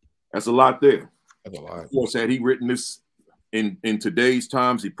 That's a lot there. That's a lot. Of course, had he written this in today's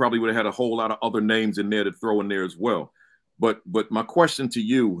times, he probably would have had a whole lot of other names in there to throw in there as well. But my question to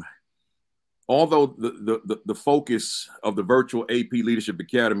you, although the focus of the virtual AP Leadership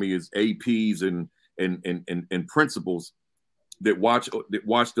Academy is APs and principals that watch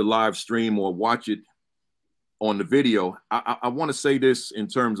the live stream or watch it on the video, I want to say this in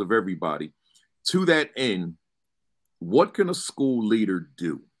terms of everybody. To that end, what can a school leader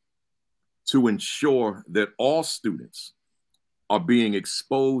do to ensure that all students are being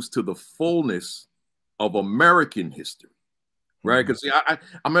exposed to the fullness of American history, right? Because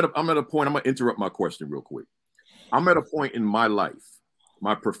I'm at a point, I'm gonna interrupt my question real quick. I'm at a point in my life,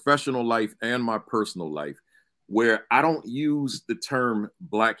 my professional life and my personal life, where I don't use the term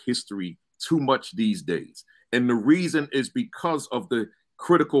Black history too much these days. And the reason is because of the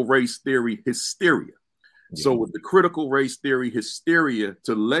critical race theory hysteria. Yeah. So with the critical race theory hysteria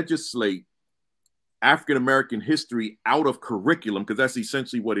to legislate African-American history out of curriculum, because that's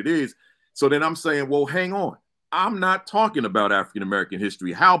essentially what it is. So then I'm saying, well, hang on. I'm not talking about African-American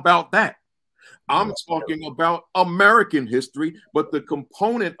history. How about that? I'm talking about American history, but the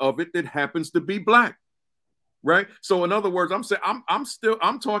component of it that happens to be Black, right? So in other words, I'm saying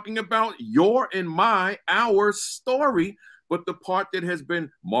I'm talking about your and our story, but the part that has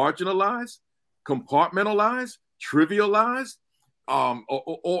been marginalized, compartmentalized, trivialized,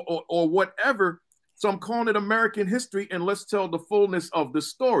 or whatever. So I'm calling it American history, and let's tell the fullness of the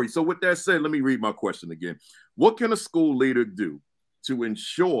story. So with that said, let me read my question again. What can a school leader do to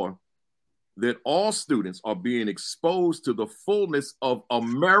ensure that all students are being exposed to the fullness of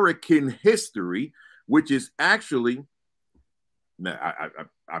American history, which is actually, now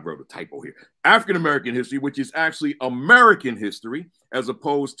I wrote a typo here, African-American history, which is actually American history, as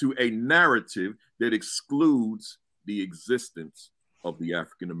opposed to a narrative that excludes the existence of the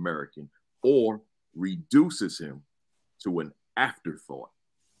African-American or reduces him to an afterthought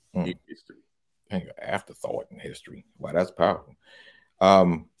in history. Afterthought in history. Wow, that's powerful.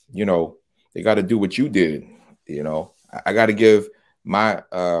 You know, they got to do what you did. You know, I got to give my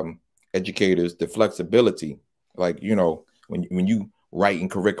educators the flexibility. Like, you know, when you write in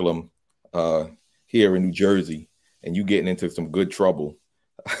curriculum here in New Jersey and you getting into some good trouble.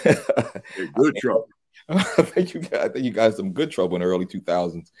 Good trouble. I think you got some good trouble in the early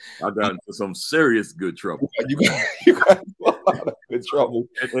 2000s. I got into some serious good trouble. You got in trouble.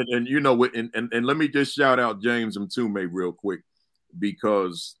 And you know, and let me just shout out James Mtume real quick,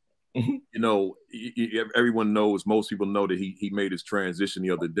 because you know, everyone knows, most people know that he made his transition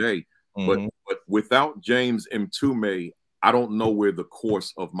the other day, but without James Mtume, I don't know where the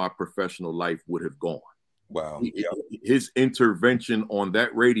course of my professional life would have gone. Wow. His intervention on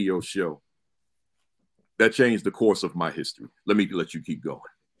that radio show, that changed the course of my history. Let you keep going.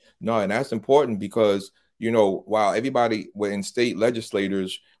 No, and that's important because, you know, while everybody were in state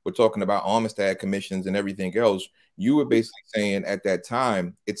legislators were talking about Armistead commissions and everything else, you were basically saying at that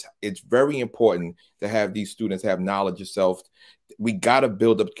time, it's very important to have these students have knowledge of self. We got to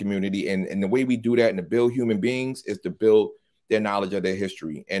build up the community. And the way we do that and to build human beings is to build their knowledge of their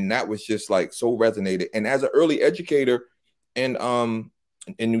history. And that was just like so resonated. And as an early educator in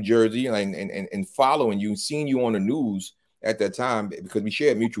New Jersey and following you, seeing you on the news at that time, because we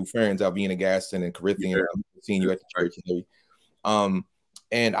shared mutual friends, Alvina Gadsden and Corinthian, seeing you at the church.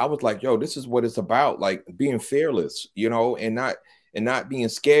 And I was like, yo, this is what it's about, like being fearless, you know, and not being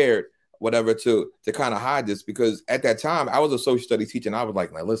scared, whatever, to kind of hide this. Because at that time I was a social studies teacher and I was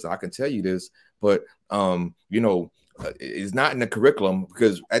like, now listen, I can tell you this, but you know, it's not in the curriculum,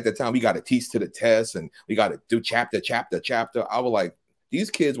 because at the time we got to teach to the test and we got to do chapter. I was like,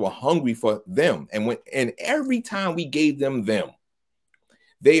 these kids were hungry for them. And every time we gave them,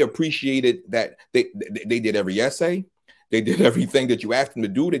 they appreciated that they did every essay. They did everything that you asked them to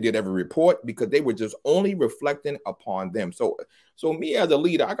do. They did every report, because they were just only reflecting upon them. So me as a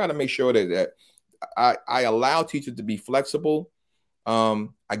leader, I got to make sure that I allow teachers to be flexible.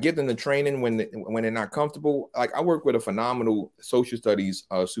 I give them the training when they're not comfortable. Like, I work with a phenomenal social studies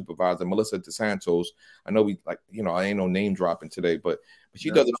supervisor, Melissa DeSantos. I know I ain't no name dropping today, but she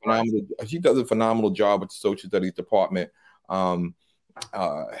does a phenomenal job with the social studies department.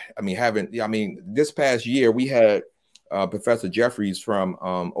 This past year we had Professor Jeffries from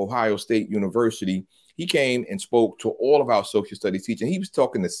Ohio State University. He came and spoke to all of our social studies teachers. He was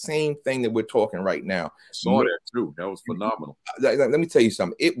talking the same thing that we're talking right now. I saw that too. That was phenomenal. Let me tell you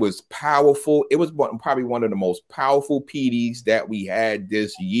something. It was powerful. It was probably one of the most powerful PDs that we had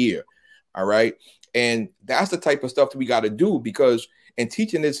this year. All right. And that's the type of stuff that we got to do, because in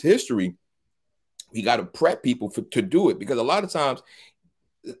teaching this history, we got to prep people to do it. Because a lot of times,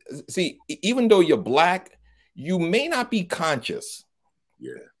 see, even though you're Black, you may not be conscious.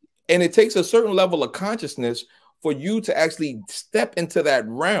 Yeah. And it takes a certain level of consciousness for you to actually step into that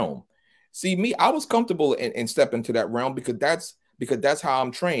realm. See, me, I was comfortable in stepping into that realm because that's how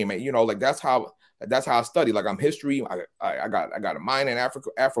I'm trained, man. You know, like that's how I study. Like, I'm history. I got a minor in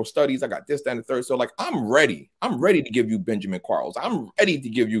Afro studies. I got this, that, and the third. So like, I'm ready. I'm ready to give you Benjamin Quarles. I'm ready to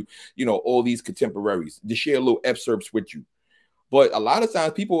give you, you know, all these contemporaries, to share little excerpts with you. But a lot of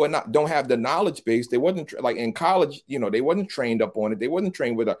times people don't have the knowledge base. They wasn't like in college, you know, they wasn't trained up on it. They wasn't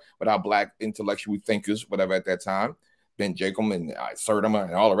trained with our Black intellectual thinkers, whatever, at that time. Ben Jacob and Sertima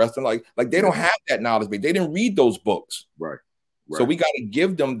and all the rest of them. Like they don't have that knowledge base. They didn't read those books. Right. So we got to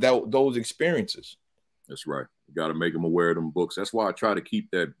give them those experiences. That's right. You got to make them aware of them books. That's why I try to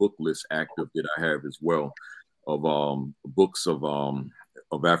keep that book list active that I have as well, of books of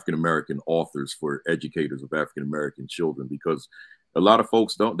African-American authors for educators of African-American children, because a lot of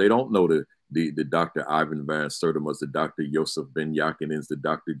folks don't know the Dr. Ivan Van Sertima's, the Dr. Joseph Ben Yakinins, the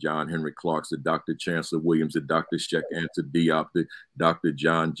Dr. John Henry Clark's, the Dr. Chancellor Williams, the Dr. Sheikh Anta Diop, the Dr.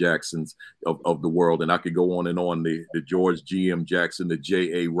 John Jacksons of the world. And I could go on and on, the George G.M. Jackson, the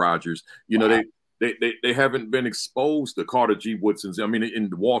J.A. Rogers. You know, they haven't been exposed to Carter G. Woodson's. I mean, in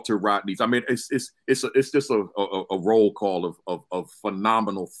Walter Rodney's. I mean, it's just a roll call of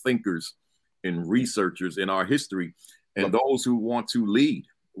phenomenal thinkers and researchers in our history, and those who want to lead,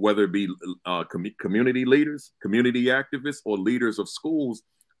 whether it be community leaders, community activists, or leaders of schools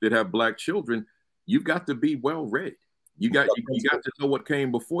that have Black children. You've got to be well read. You got to know what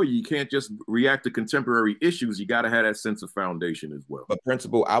came before you. You can't just react to contemporary issues. You got to have that sense of foundation as well. But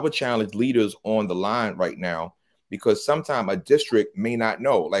Principal, I would challenge leaders on the line right now, because sometimes a district may not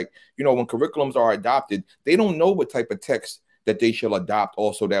know. Like, you know, when curriculums are adopted, they don't know what type of text that they shall adopt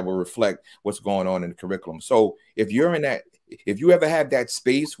also that will reflect what's going on in the curriculum. So if you're in that, if you ever have that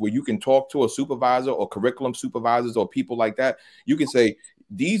space where you can talk to a supervisor or curriculum supervisors or people like that, you can say,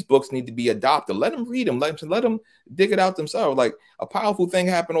 these books need to be adopted. Let them read them. Let them dig it out themselves. Like, a powerful thing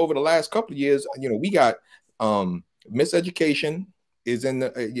happened over the last couple of years. You know, we got miseducation is in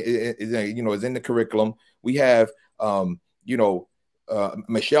the curriculum. We have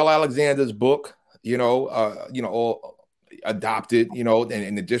Michelle Alexander's book. All adopted.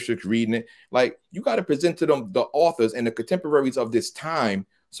 And the district reading it. Like, you got to present to them the authors and the contemporaries of this time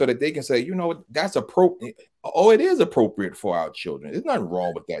so that they can say, you know, that's appropriate. Oh, it is appropriate for our children. There's nothing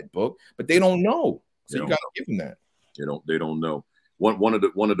wrong with that book, but they don't know. So you got to give them that. They don't know. One of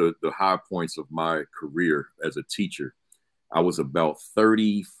the high points of my career as a teacher, I was about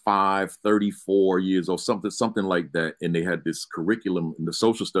 35, 34 years old, something like that. And they had this curriculum, the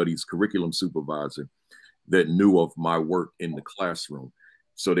social studies curriculum supervisor that knew of my work in the classroom.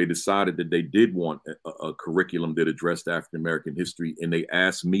 So they decided that they did want a curriculum that addressed African-American history, and they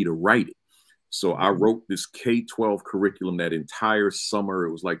asked me to write it. So I wrote this K-12 curriculum that entire summer.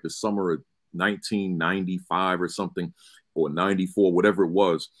 It was like the summer of 1995 or something, or 94, whatever it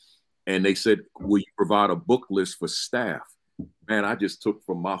was. And they said, will you provide a book list for staff? Man, I just took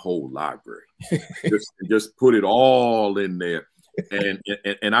from my whole library, just put it all in there.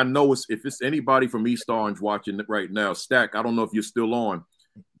 And I know if it's anybody from East Orange watching it right now, Stack, I don't know if you're still on,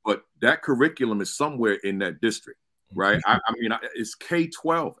 but that curriculum is somewhere in that district, right? I mean, it's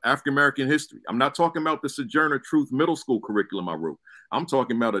K-12, African-American history. I'm not talking about the Sojourner Truth Middle School curriculum I wrote. I'm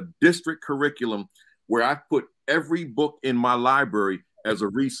talking about a district curriculum where I put every book in my library as a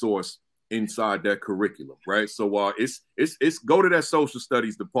resource inside that curriculum, right? So it's go to that social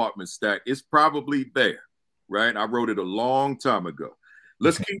studies department, Stack. It's probably there, right? I wrote it a long time ago.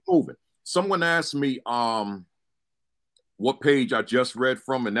 Let's keep moving. Someone asked me what page I just read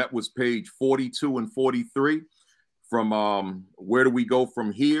from, and that was page 42 and 43 from Where Do We Go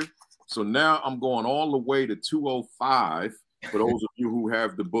From Here? So now I'm going all the way to 205 for those of you who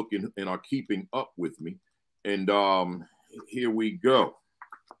have the book and are keeping up with me. And here we go.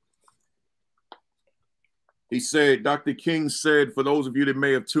 He said, Dr. King said, for those of you that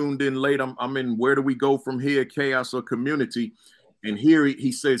may have tuned in late, I'm in Where Do We Go From Here? Chaos or Community. And here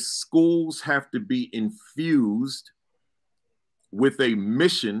he says, schools have to be infused with a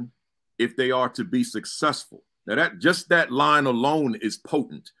mission if they are to be successful. Now that line alone is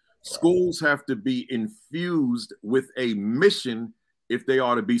potent. Schools have to be infused with a mission if they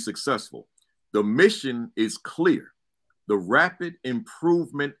are to be successful. The mission is clear. The rapid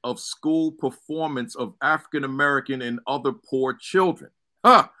improvement of school performance of African-American and other poor children.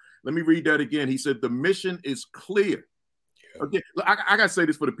 Let me read that again. He said, the mission is clear. Okay, I got to say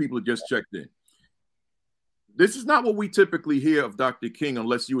this for the people who just checked in. This is not what we typically hear of Dr. King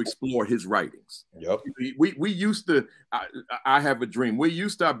unless you explore his writings. Yep. We used to, I have a dream. We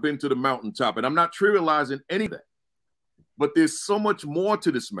used to have been to the mountaintop, and I'm not trivializing any of that. But there's so much more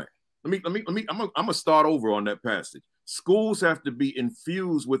to this man. I'm gonna start over on that passage. Schools have to be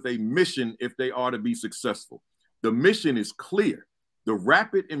infused with a mission if they are to be successful. The mission is clear. The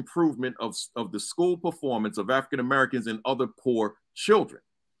rapid improvement of the school performance of African Americans and other poor children.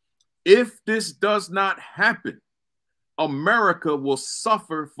 If this does not happen, America will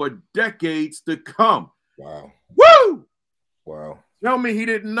suffer for decades to come. Wow. Woo! Wow. Tell me he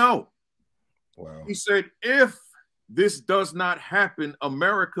didn't know. Wow. He said, if this does not happen,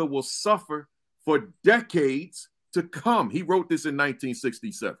 America will suffer for decades to come. He wrote this in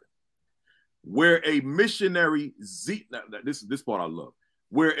 1967. Where a missionary zeal, this part I love,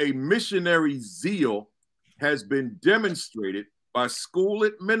 where a missionary zeal has been demonstrated by school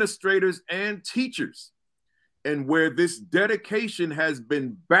administrators and teachers, and where this dedication has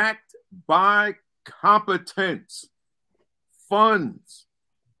been backed by competence, funds,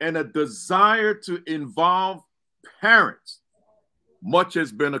 and a desire to involve parents, much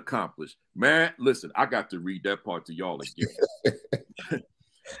has been accomplished. Man, listen, I got to read that part to y'all again.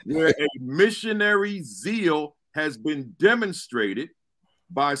 Where a missionary zeal has been demonstrated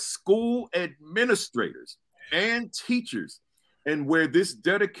by school administrators and teachers, and where this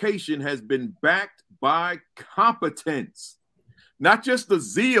dedication has been backed by competence. Not just the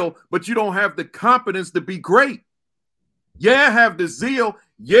zeal, but you don't have the competence to be great. Yeah, have the zeal.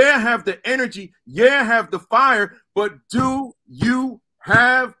 Yeah, have the energy. Yeah, have the fire. But do you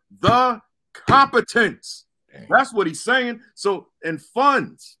have the competence? That's what he's saying. So, and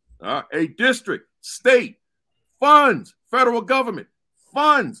funds, a district, state, funds, federal government,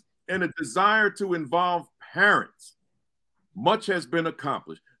 funds, and a desire to involve parents. Much has been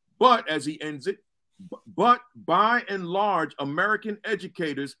accomplished. But as he ends it, but by and large, American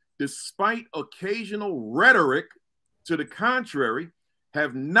educators, despite occasional rhetoric to the contrary,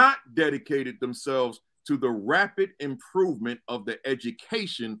 have not dedicated themselves to the rapid improvement of the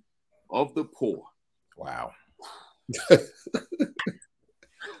education of the poor. Wow.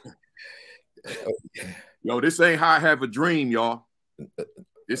 Yo, this ain't how I have a dream, y'all.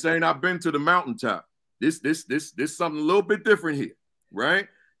 This ain't I've been to the mountaintop. This something a little bit different here, right?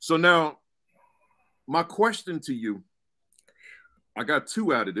 So now, my question to you, I got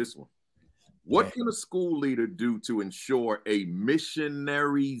two out of this one. What can a school leader do to ensure a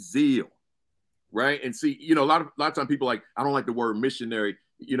missionary zeal? Right. And see, you know, a lot of times people like, I don't like the word missionary,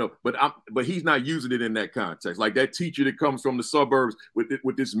 you know, but he's not using it in that context. Like that teacher that comes from the suburbs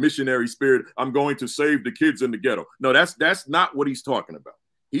with this missionary spirit, I'm going to save the kids in the ghetto. No, that's not what he's talking about.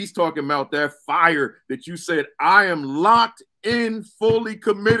 He's talking about that fire that you said, I am locked in, fully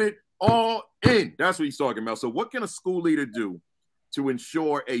committed, all in. That's what he's talking about. So what can a school leader do to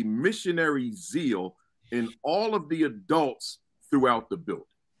ensure a missionary zeal in all of the adults throughout the building?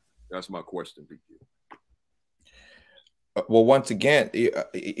 That's my question to you. Well, once again,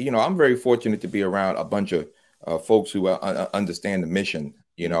 you know, I'm very fortunate to be around a bunch of folks who understand the mission.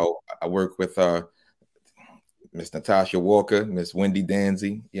 You know, I work with Miss Natasha Walker, Miss Wendy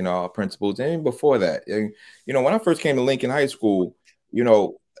Danzy, you know, our principals. And even before that, you know, when I first came to Lincoln High School, you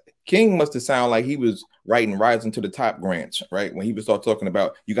know, King must have sounded like he was writing Rising to the Top grants, right? When he was talking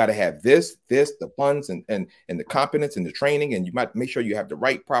about you got to have this, the funds and the competence and the training, and you might make sure you have the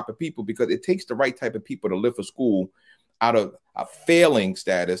right proper people, because it takes the right type of people to lift a school out of a failing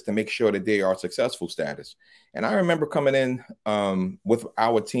status to make sure that they are successful status. And I remember coming in with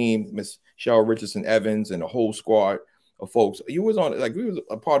our team, Miss Cheryl Richardson Evans and a whole squad of folks. You was on, like, we was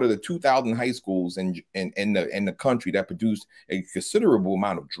a part of the 2,000 high schools in the country that produced a considerable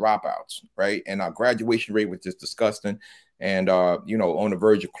amount of dropouts, right? And our graduation rate was just disgusting, and you know, on the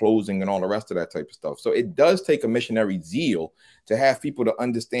verge of closing and all the rest of that type of stuff. So it does take a missionary zeal to have people to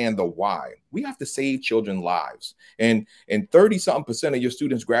understand the why. We have to save children's lives, and 30-something% of your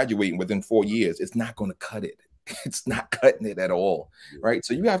students graduating within 4 years, it's not going to cut it. It's not cutting it at all, right?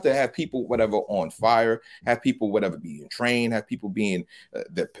 So you have to have people, whatever, on fire, have people, whatever, being trained, have people being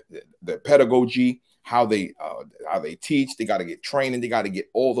the pedagogy, how they teach. They got to get training. They got to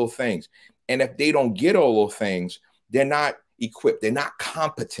get all those things. And if they don't get all those things, they're not equipped. They're not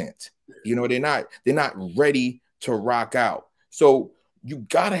competent. You know, they're not ready to rock out. So you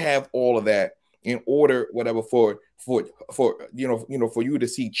got to have all of that in order, whatever, for you know, for you to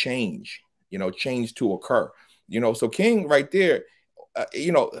see change, you know, change to occur. You know, so King right there,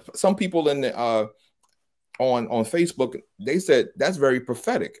 you know, some people in the on Facebook, they said that's very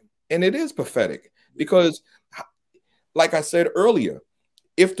prophetic. And it is prophetic because, like I said earlier,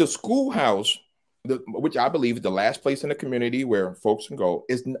 if the schoolhouse, which I believe is the last place in the community where folks can go,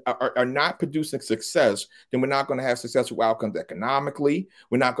 are not producing success, then we're not going to have successful outcomes economically.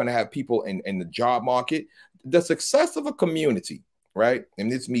 We're not going to have people in the job market. The success of a community, right?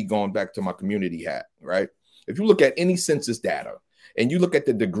 And it's me going back to my community hat, right? If you look at any census data and you look at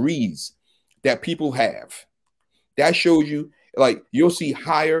the degrees that people have, that shows you, like, you'll see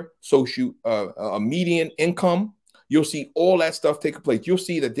higher social median income. You'll see all that stuff take place. You'll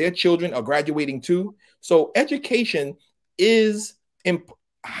see that their children are graduating too. So education is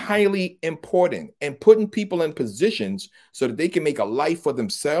highly important, and putting people in positions so that they can make a life for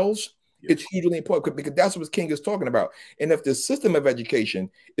themselves. It's hugely important, because that's what King is talking about. And if the system of education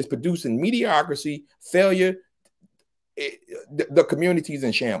is producing mediocrity, failure, the community is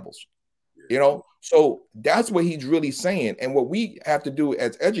in shambles. You know, so that's what he's really saying. And what we have to do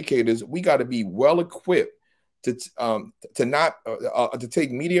as educators, we got to be well equipped to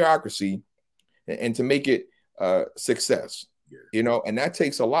take mediocrity and to make it success. You know, and that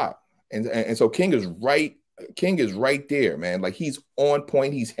takes a lot. And so King is right. King is right there, man. Like, he's on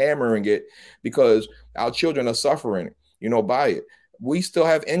point. He's hammering it, because our children are suffering, you know, by it. We still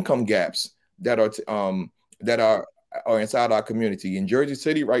have income gaps that are inside our community. In Jersey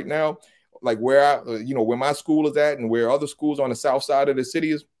City right now, like where where my school is at and where other schools on the south side of the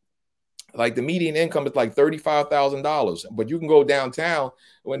city is, like, the median income is like $35,000, but you can go downtown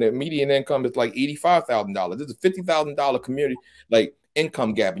when the median income is like $85,000. This is a $50,000 community, like,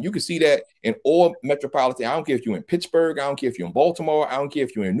 income gap. And you can see that in all metropolitan. I don't care if you're in Pittsburgh. I don't care if you're in Baltimore. I don't care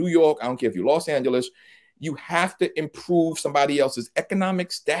if you're in New York. I don't care if you're Los Angeles. You have to improve somebody else's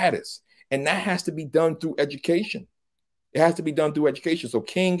economic status. And that has to be done through education. It has to be done through education. So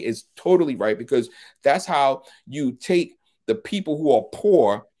King is totally right, because that's how you take the people who are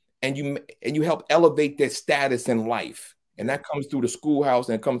poor and you help elevate their status in life. And that comes through the schoolhouse,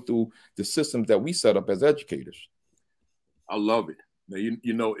 and it comes through the systems that we set up as educators. I love it. Now,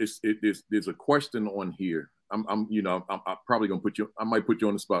 you know, there's a question on here. I'm probably gonna I might put you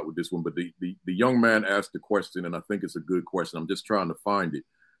on the spot with this one, but the young man asked the question, and I think it's a good question. I'm just trying to find it.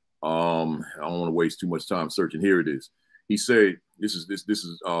 I don't want to waste too much time searching. Here it is. He said, this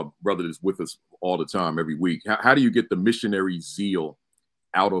is brother that's with us all the time, every week. How do you get the missionary zeal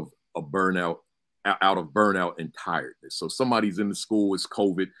out of burnout and tiredness? So somebody's in the school, it's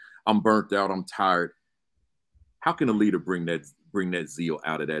COVID, I'm burnt out, I'm tired. How can a leader bring that zeal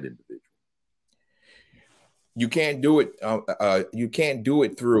out of that individual? You can't do it. You can't do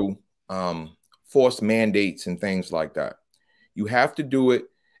it through forced mandates and things like that. You have to do it,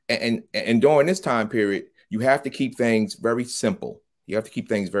 and during this time period, you have to keep things very simple. You have to keep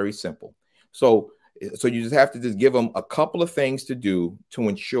things very simple. So you just have to just give them a couple of things to do to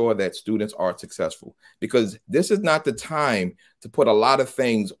ensure that students are successful, because this is not the time to put a lot of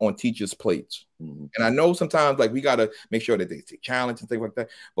things on teachers' plates. Mm-hmm. And I know sometimes like we got to make sure that they take challenge and things like that,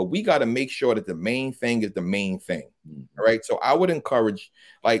 but we got to make sure that the main thing is the main thing. Mm-hmm. All right. So I would encourage,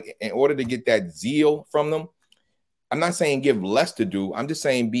 like, in order to get that zeal from them, I'm not saying give less to do. I'm just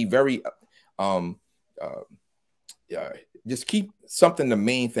saying be very, just keep something the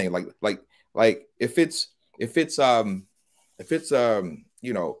main thing. Like if it's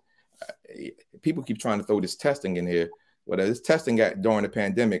you know, people keep trying to throw this testing in here. Well, this testing during the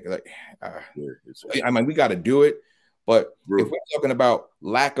pandemic, like, I mean, we got to do it. But if we're talking about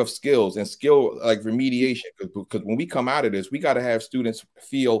lack of skills and skill, like remediation, because when we come out of this, we got to have students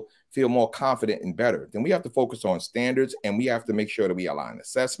feel more confident and better. Then we have to focus on standards, and we have to make sure that we align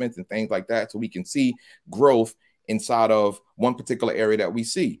assessments and things like that, so we can see growth inside of one particular area that we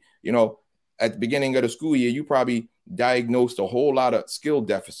see. You know, at the beginning of the school year, you probably diagnosed a whole lot of skill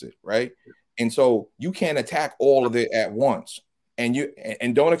deficit, right? And so you can't attack all of it at once, and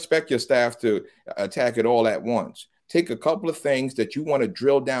don't expect your staff to attack it all at once. Take a couple of things that you want to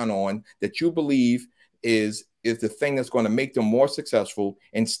drill down on, that you believe is the thing that's going to make them more successful,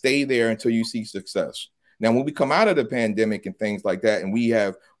 and stay there until you see success. Now, when we come out of the pandemic and things like that, and we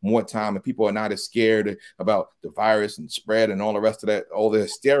have more time and people are not as scared about the virus and spread and all the rest of that, all the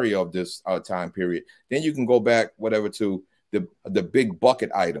hysteria of this time period, then you can go back, whatever, to the big bucket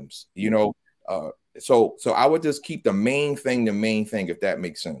items, you know. So I would just keep the main thing, if that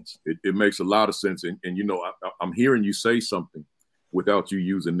makes sense. It makes a lot of sense. And you know, I'm hearing you say something without you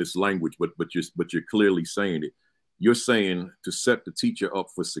using this language, but you're clearly saying it. You're saying to set the teacher up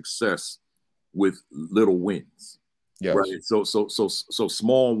for success with little wins. Yes. Right. So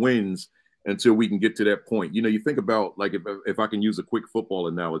small wins until we can get to that point. You know, you think about, like, if I can use a quick football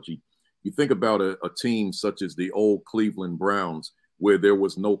analogy, you think about a team such as the old Cleveland Browns, where there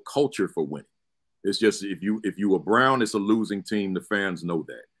was no culture for winning. It's just, if you were Brown, it's a losing team. The fans know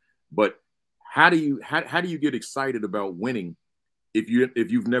that. But how do you get excited about winning if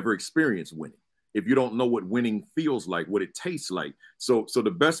you've never experienced winning? If you don't know what winning feels like, what it tastes like. So the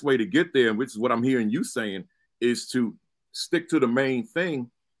best way to get there, which is what I'm hearing you saying, is to stick to the main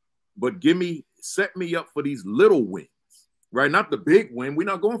thing, but set me up for these little wins, right? Not the big win. We're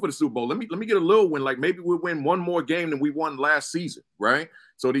not going for the Super Bowl. Let me get a little win. Like, maybe we'll win one more game than we won last season, right?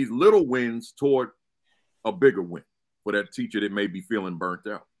 So these little wins toward a bigger win for that teacher that may be feeling burnt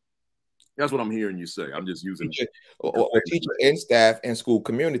out. That's what I'm hearing you say. I'm just using teacher and staff and school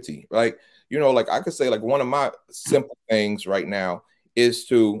community, right? You know, like I could say, like, one of my simple things right now is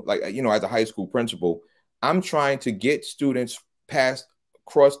to, like, you know, as a high school principal, I'm trying to get students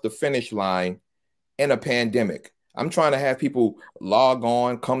across the finish line in a pandemic. I'm trying to have people log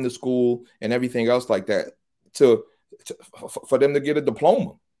on, come to school, and everything else like that for them to get a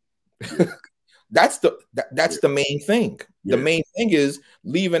diploma. That's the main thing. Yeah. The main thing is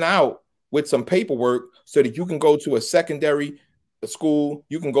leaving out with some paperwork so that you can go to a secondary school,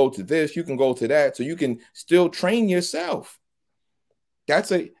 you can go to this, you can go to that, so you can still train yourself.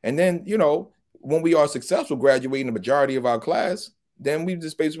 And then, you know, when we are successful, graduating the majority of our class, then we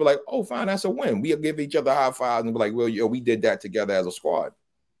just basically like, oh, fine, that's a win. We'll give each other high fives and be like, well, yo, we did that together as a squad.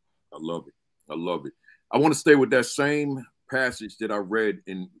 I love it. I love it. I want to stay with that same passage that I read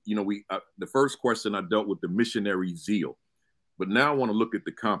in, you know, the first question I dealt with the missionary zeal, but now I want to look at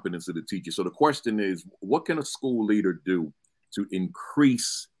the competence of the teacher. So the question is, what can a school leader do to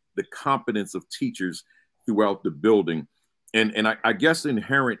increase the competence of teachers throughout the building? And I guess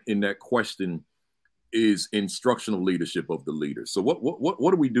inherent in that question is instructional leadership of the leader. So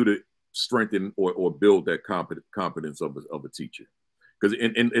what do we do to strengthen or build that competence of a teacher? Because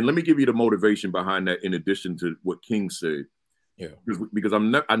and let me give you the motivation behind that, in addition to what King said. Yeah. Because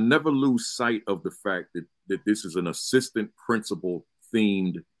I never lose sight of the fact that this is an assistant principal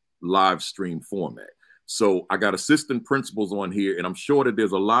themed live stream format. So I got assistant principals on here, and I'm sure that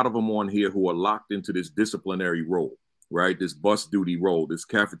there's a lot of them on here who are locked into this disciplinary role, right? This bus duty role, this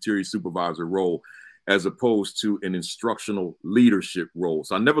cafeteria supervisor role, as opposed to an instructional leadership role.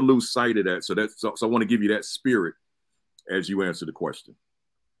 So I never lose sight of that. So I want to give you that spirit as you answer the question.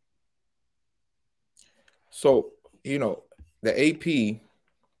 So, you know, the AP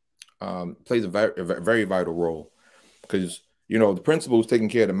plays a very vital role, because, you know, the principal is taking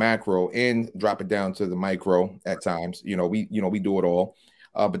care of the macro and drop it down to the micro at times. You know, we do it all.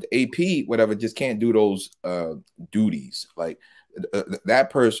 But the AP, whatever, just can't do those duties. Like that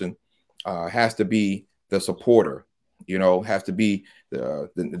person has to be the supporter, you know, has to be the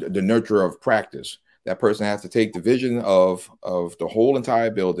nurturer of practice. That person has to take the vision of the whole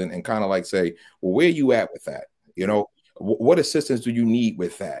entire building and kind of like say, well, where are you at with that? You know, what assistance do you need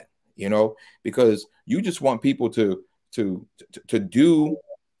with that? You know, because you just want people to do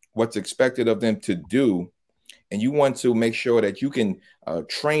what's expected of them to do, and you want to make sure that you can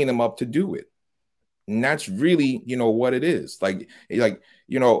train them up to do it. And that's really, you know, what it is. Like,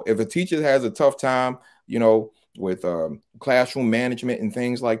 you know, if a teacher has a tough time, you know, with classroom management and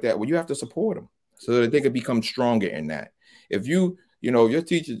things like that, well, you have to support them so that they could become stronger in that. If you know, your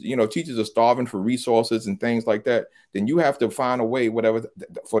teachers, you know, teachers are starving for resources and things like that, then you have to find a way, whatever,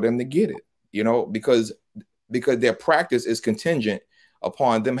 for them to get it, you know, because their practice is contingent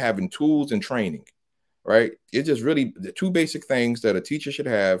upon them having tools and training, right? It's just really the two basic things that a teacher should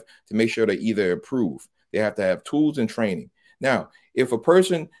have to make sure they either improve. They have to have tools and training. Now, if a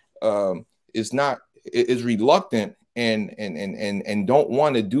person is reluctant and don't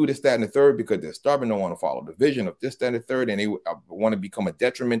want to do this, that, and the third because they're stubborn, don't want to follow the vision of this, that, and the third, and they want to become a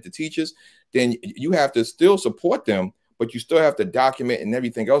detriment to teachers, then you have to still support them, but you still have to document and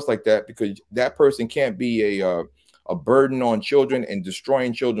everything else like that, because that person can't be a burden on children and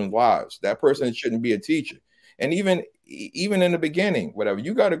destroying children's lives. That person shouldn't be a teacher. And even in the beginning, whatever,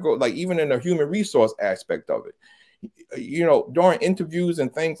 you got to go, like even in the human resource aspect of it, you know, during interviews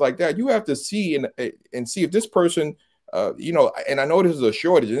and things like that, you have to see and see if this person, you know, and I know this is a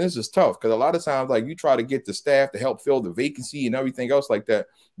shortage and this is tough because a lot of times, like, you try to get the staff to help fill the vacancy and everything else like that,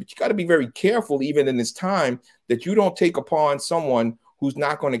 but you got to be very careful even in this time that you don't take upon someone who's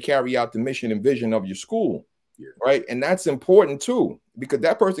not going to carry out the mission and vision of your school. Yeah. Right. And that's important too, because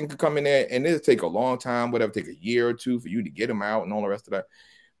that person could come in there and it'll take a long time, whatever, take a year or two for you to get them out and all the rest of that.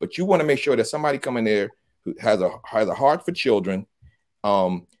 But you want to make sure that somebody come in there who has a heart for children,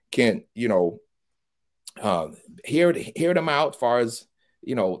 can, you know, hear them out as far as,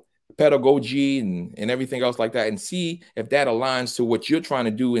 you know, pedagogy and everything else like that, and see if that aligns to what you're trying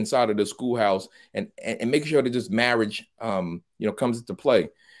to do inside of the schoolhouse, and make sure that this marriage, you know, comes into play.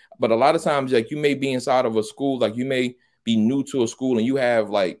 But a lot of times, like, you may be inside of a school, like you may be new to a school and you have,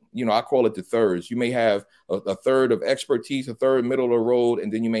 like, you know, I call it the thirds. You may have a third of expertise, a third middle of the road,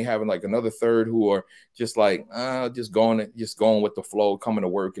 and then you may have like another third who are just like, just going with the flow, coming to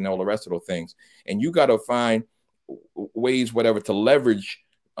work and all the rest of those things. And you got to find ways, whatever, to leverage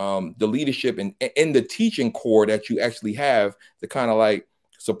the leadership and in the teaching core that you actually have to kind of like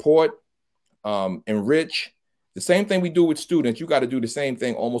support, enrich. The same thing we do with students, you got to do the same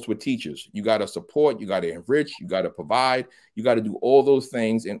thing almost with teachers. You got to support, you got to enrich, you got to provide, you got to do all those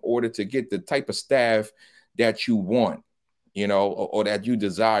things in order to get the type of staff that you want, you know, or that you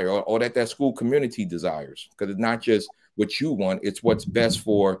desire, or that school community desires. Because it's not just what you want, it's what's best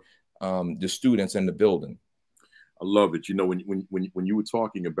for the students in the building. I love it. You know, when you were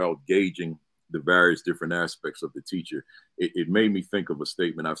talking about gauging the various different aspects of the teacher, it made me think of a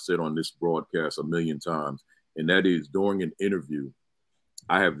statement I've said on this broadcast a million times. And that is, during an interview,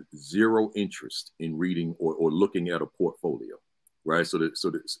 I have zero interest in reading or looking at a portfolio, right? So that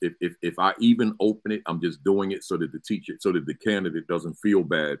if I even open it, I'm just doing it so that the candidate doesn't feel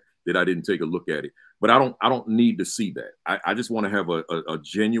bad that I didn't take a look at it. But I don't need to see that. I just want to have a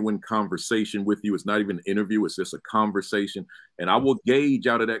genuine conversation with you. It's not even an interview. It's just a conversation. And I will gauge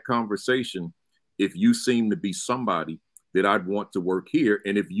out of that conversation if you seem to be somebody that I'd want to work here,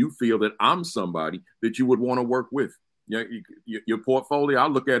 and if you feel that I'm somebody that you would want to work with. Yeah, your portfolio, I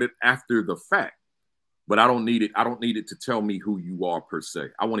look at it after the fact, but I don't need it. I don't need it to tell me who you are per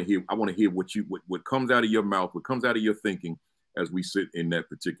se. I want to hear what comes out of your mouth, what comes out of your thinking as we sit in that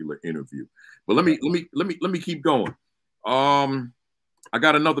particular interview. But let me keep going. I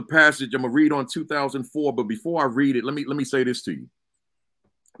got another passage I'm gonna read on 2004, but before I read it, let me say this to you: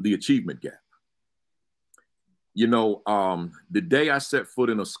 the achievement gap. You know, the day I set foot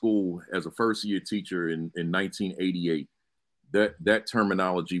in a school as a first-year teacher in 1988, that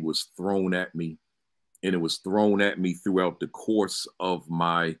terminology was thrown at me, and it was thrown at me throughout the course of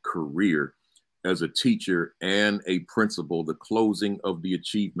my career as a teacher and a principal, the closing of the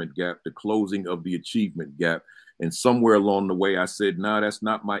achievement gap, the closing of the achievement gap. And somewhere along the way, I said, nah, that's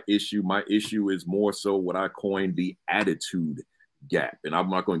not my issue. My issue is more so what I coined the attitude gap. And I'm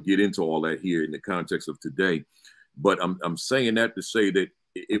not going to get into all that here in the context of today, but I'm saying that to say that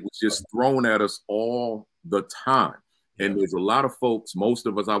it was just thrown at us all the time. And there's a lot of folks, most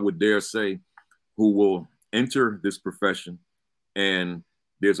of us, I would dare say, who will enter this profession and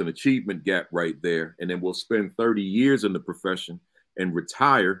there's an achievement gap right there. And then we'll spend 30 years in the profession and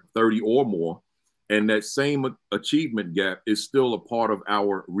retire 30 or more. And that same achievement gap is still a part of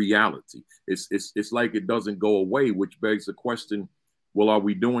our reality. It's like it doesn't go away, which begs the question, well, are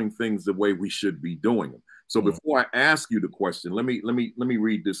we doing things the way we should be doing them? So before I ask you the question, let me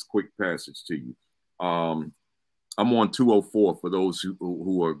read this quick passage to you. I'm on 204 for those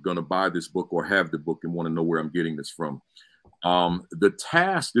who are going to buy this book or have the book and want to know where I'm getting this from. The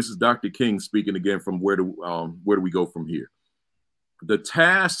task, this is Dr. King speaking again from where do we go from here? The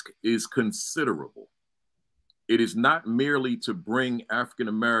task is considerable. It is not merely to bring African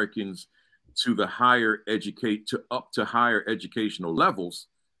Americans to the higher educational levels,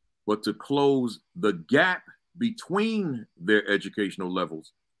 but to close the gap between their educational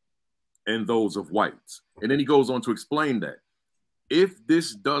levels and those of whites. And then he goes on to explain that if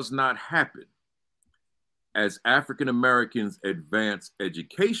this does not happen, as African Americans advance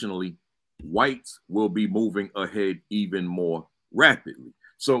educationally, whites will be moving ahead even more rapidly.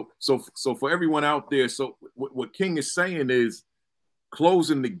 So for everyone out there, so what King is saying is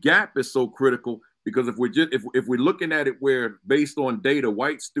closing the gap is so critical, because if we're looking at it where based on data,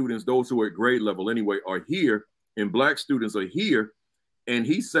 white students, those who are at grade level anyway, are here, and black students are here, and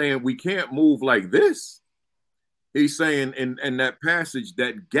he's saying we can't move like this. He's saying in that passage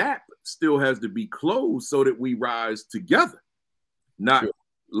that gap still has to be closed so that we rise together, not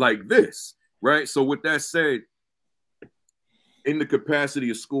like this, right? So with that said, in the capacity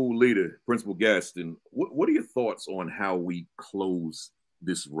of school leader, Principal Gadsden, what are your thoughts on how we close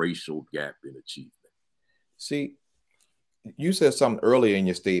this racial gap in achievement? See, you said something earlier in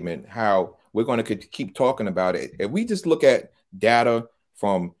your statement, how we're going to keep talking about it. If we just look at data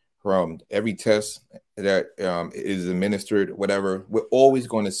from every test that is administered, whatever, we're always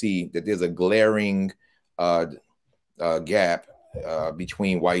going to see that there's a glaring gap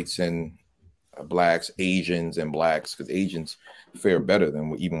between whites and blacks, Asians and blacks, because Asians fare better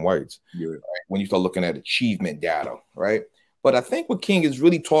than even whites. Right? When you start looking at achievement data, right? But I think what King is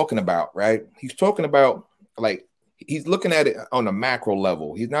really talking about, right? He's talking about, like, he's looking at it on a macro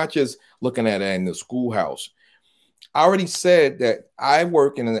level. He's not just looking at it in the schoolhouse. I already said that I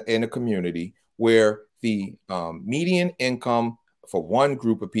work in a community where the median income for one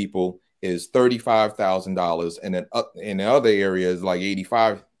group of people is $35,000, and then in the other areas like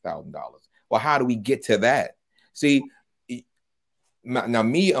 $85,000. Well, how do we get to that? See, now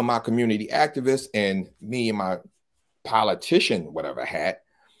me and my community activist and me and my politician, whatever hat,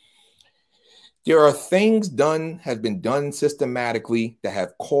 there are things have been done systematically that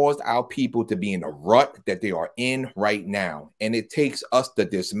have caused our people to be in a rut that they are in right now. And it takes us to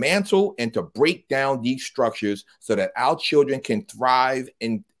dismantle and to break down these structures so that our children can thrive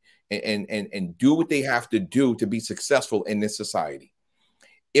and do what they have to do to be successful in this society.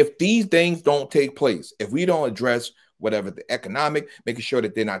 If these things don't take place, if we don't address whatever the economic, making sure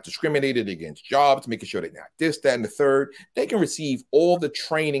that they're not discriminated against jobs, making sure they're not this, that, and the third, they can receive all the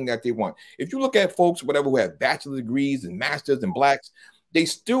training that they want. If you look at folks, whatever, who have bachelor degrees and masters and blacks, they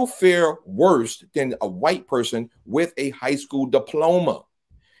still fare worse than a white person with a high school diploma.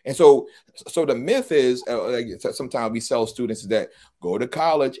 And so the myth is, sometimes we sell students that go to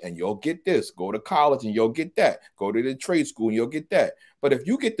college and you'll get this, go to college and you'll get that, go to the trade school and you'll get that. But if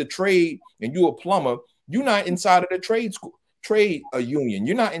you get the trade and you're a plumber, you're not inside of the trade union.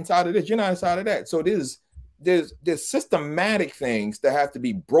 You're not inside of this. You're not inside of that. So there's systematic things that have to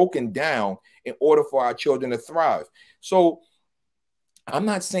be broken down in order for our children to thrive. So I'm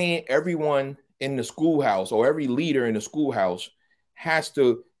not saying everyone in the schoolhouse or every leader in the schoolhouse has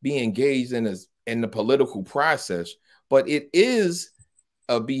to be engaged in the political process, but it is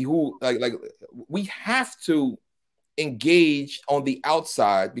a behoove. Like we have to engage on the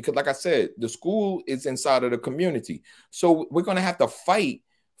outside, because like I said, the school is inside of the community. So we're going to have to fight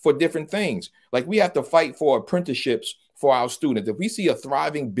for different things. Like we have to fight for apprenticeships for our students. If we see a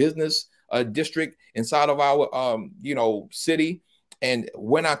thriving business district inside of our city, and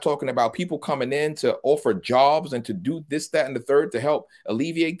we're not talking about people coming in to offer jobs and to do this, that, and the third to help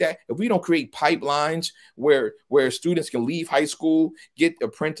alleviate that. If we don't create pipelines where students can leave high school, get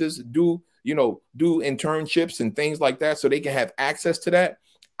apprentices, do internships and things like that so they can have access to that.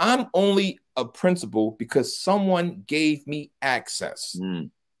 I'm only a principal because someone gave me access. And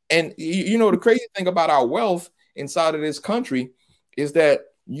the crazy thing about our wealth inside of this country is that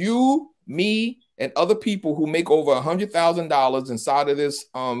you, me, and other people who make over $100,000 inside of this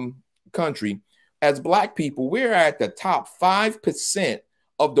country, as Black people, we're at the top 5%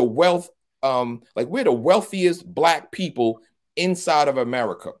 of the wealth. We're the wealthiest Black people inside of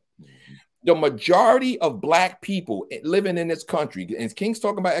America. The majority of Black people living in this country, and King's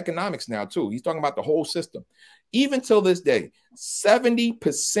talking about economics now too. He's talking about the whole system. Even till this day,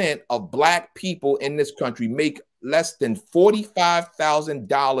 70% of Black people in this country make less than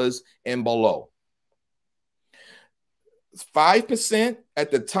 $45,000 and below. 5%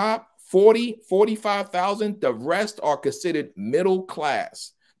 at the top, 45,000. The rest are considered middle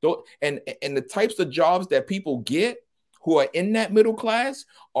class. And the types of jobs that people get who are in that middle class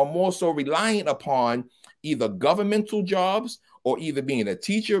are more so reliant upon either governmental jobs or either being a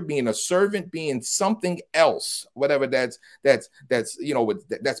teacher, being a servant, being something else, whatever that's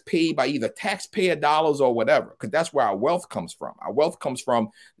paid by either taxpayer dollars or whatever, because that's where our wealth comes from. Our wealth comes from,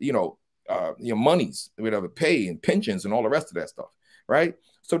 monies, whatever, pay and pensions and all the rest of that stuff, right?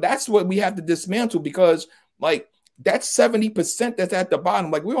 So that's what we have to dismantle, because like that's 70% that's at the bottom.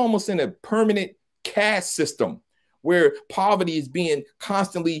 Like we're almost in a permanent caste system where poverty is being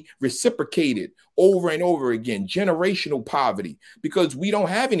constantly reciprocated over and over again, generational poverty, because we don't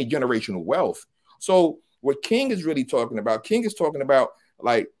have any generational wealth. So what King is really talking about, King is talking about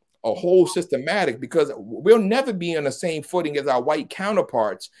like a whole systematic, because we'll never be on the same footing as our white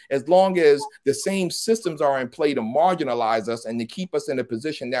counterparts as long as the same systems are in play to marginalize us and to keep us in the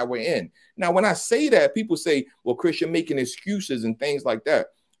position that we're in. Now, when I say that, people say, well, Chris, you're making excuses and things like that.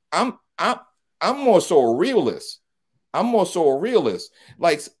 I'm more so a realist. I'm more so a realist.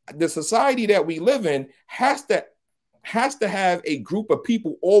 Like the society that we live in has to have a group of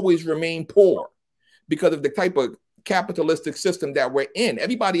people always remain poor because of the type of capitalistic system that we're in.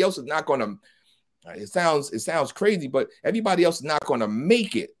 Everybody else is not going to, it sounds crazy, but everybody else is not going to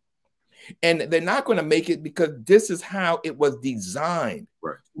make it. And they're not going to make it because this is how it was designed.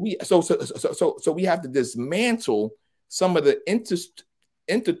 Right. So we have to dismantle some of the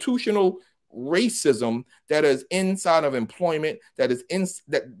institutional racism that is inside of employment, that's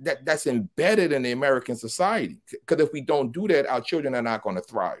embedded in the American society. Because if we don't do that, our children are not going to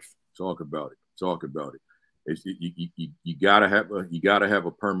thrive. Talk about it. You gotta have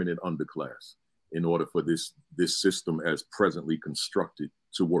a permanent underclass in order for this system as presently constructed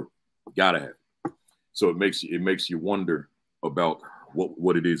to work. Gotta have it. So it makes you wonder about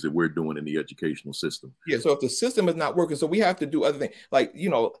what it is that we're doing in the educational system. Yeah. So if the system is not working, so we have to do other things. Like,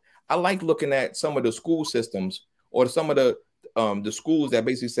 I like looking at some of the school systems or some of the schools that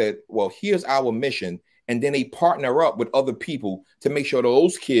basically said, well, here's our mission. And then they partner up with other people to make sure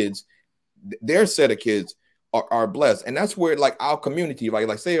those kids, their set of kids are blessed. And that's where like our community,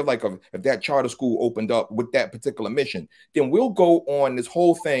 like say if that charter school opened up with that particular mission, then we'll go on this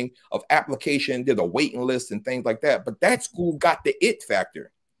whole thing of application. There's a waiting list and things like that. But that school got the it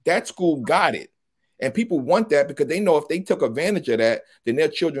factor. That school got it. And people want that because they know if they took advantage of that, then their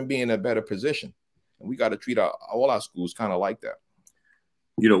children be in a better position. And we got to treat all our schools kind of like that.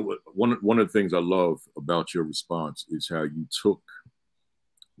 One of the things I love about your response is how you took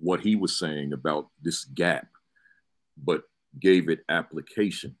what he was saying about this gap, but gave it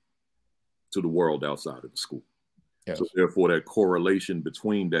application to the world outside of the school. Yes. So therefore, that correlation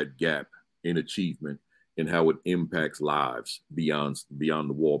between that gap in achievement and how it impacts lives beyond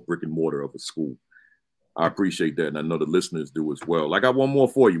the wall, brick and mortar of a school. I appreciate that. And I know the listeners do as well. I got one more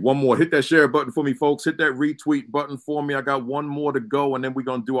for you. One more. Hit that share button for me, folks. Hit that retweet button for me. I got one more to go. And then we're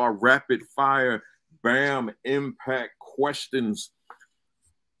going to do our rapid fire, bam, impact questions.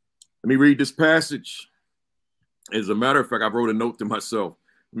 Let me read this passage. As a matter of fact, I wrote a note to myself.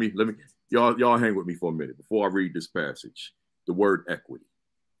 Let me y'all hang with me for a minute before I read this passage. The word equity.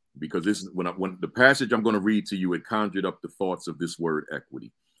 Because this is when the passage I'm going to read to you, it conjured up the thoughts of this word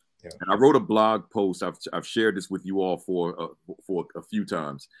equity. Yeah. And I wrote a blog post. I've shared this with you all for a few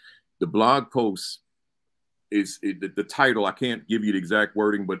times. The blog post is the title. I can't give you the exact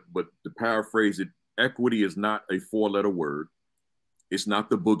wording, but to paraphrase it, equity is not a 4-letter word. It's not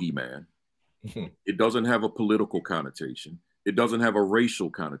the boogeyman. It doesn't have a political connotation. It doesn't have a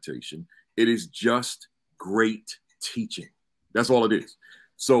racial connotation. It is just great teaching. That's all it is.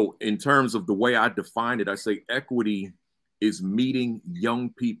 So in terms of the way I define it, I say equity is meeting young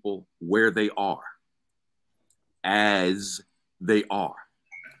people where they are, as they are.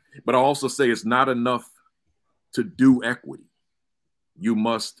 But I also say it's not enough to do equity. You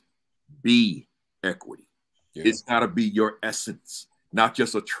must be equity. Yeah. It's got to be your essence, not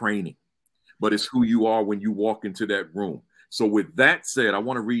just a training, but it's who you are when you walk into that room. So with that said, I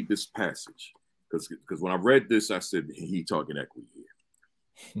want to read this passage because when I read this, I said, he talking equity here.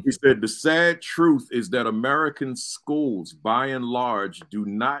 He said, the sad truth is that American schools, by and large, do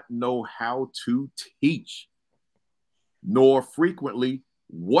not know how to teach, nor frequently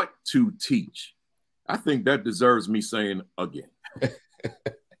what to teach. I think that deserves me saying again.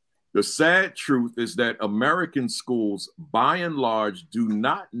 The sad truth is that American schools, by and large, do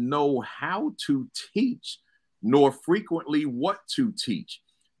not know how to teach, nor frequently what to teach.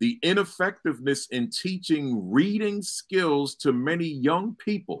 The ineffectiveness in teaching reading skills to many young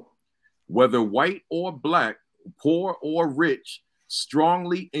people, whether white or black, poor or rich,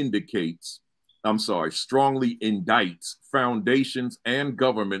 strongly indicts foundations and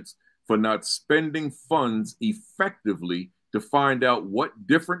governments for not spending funds effectively to find out what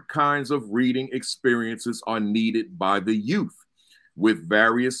different kinds of reading experiences are needed by the youth with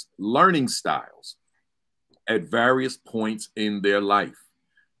various learning styles at various points in their life.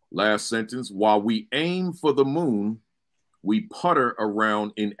 Last sentence, while we aim for the moon, we putter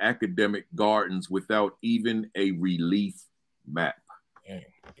around in academic gardens without even a relief map.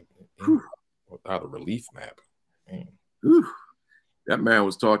 Without a relief map. That man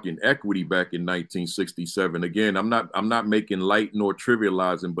was talking equity back in 1967. Again, I'm not making light nor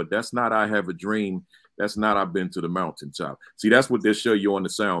trivializing, but that's not I Have a Dream. That's not I've Been to the Mountaintop. See, that's what they show you on the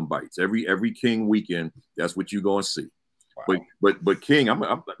sound bites. Every King weekend, that's what you're gonna see. Wow. But King,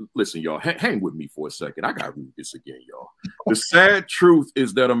 listen, y'all, hang with me for a second. I gotta read this again, y'all. The sad truth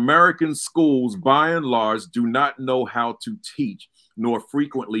is that American schools, by and large, do not know how to teach, nor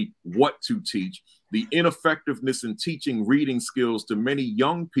frequently what to teach. The ineffectiveness in teaching reading skills to many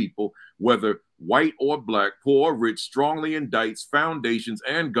young people, whether white or black, poor or rich, strongly indicts foundations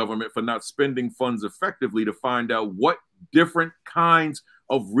and government for not spending funds effectively to find out what different kinds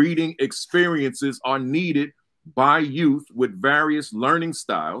of reading experiences are needed by youth with various learning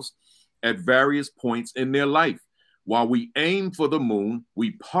styles at various points in their life. While we aim for the moon,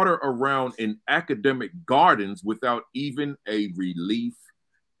 we putter around in academic gardens without even a relief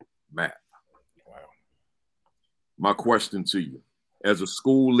map. Wow. My question to you, as a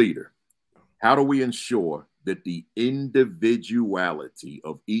school leader, how do we ensure that the individuality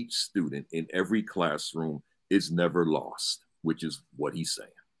of each student in every classroom is never lost, which is what he's saying?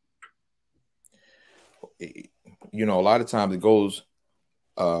 You know, a lot of times it goes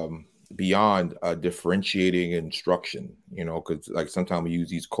beyond differentiating instruction, you know, because like sometimes we use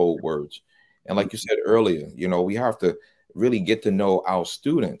these code words. And like you said earlier, you know, we have to really get to know our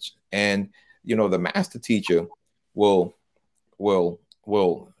students. And, you know, the master teacher will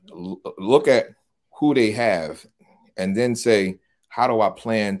look at who they have and then say, how do I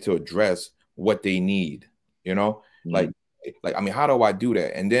plan to address what they need? You know, like, I mean, how do I do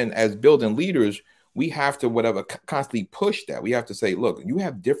that? And then as building leaders, we have to constantly push that. We have to say, look, you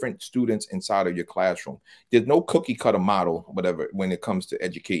have different students inside of your classroom. There's no cookie cutter model, whatever, when it comes to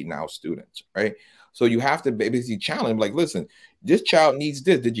educating our students, right? So you have to basically challenge, like, listen, this child needs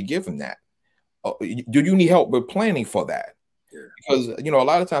this. Did you give him that? Do you need help with planning for that? Yeah. Because, you know, a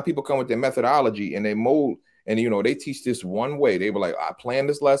lot of times people come with their methodology and they mold, and, you know, they teach this one way. They were like, I planned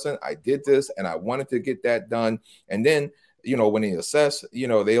this lesson, I did this, and I wanted to get that done. And then, you know, when they assess, you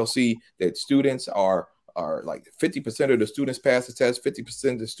know, they'll see that students are like 50% of the students pass the test,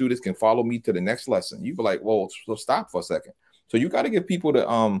 50% of the students can follow me to the next lesson. You be like, well, so stop for a second. So you got to get people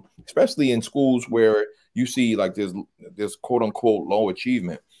to, especially in schools where you see like there's quote unquote low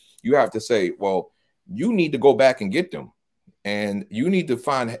achievement, you have to say, well, you need to go back and get them, and you need to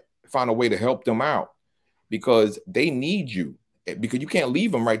find a way to help them out, because they need you. Because you can't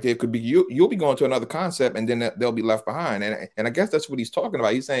leave them right there. Could be you'll be going to another concept, and then they'll be left behind. And I guess that's what he's talking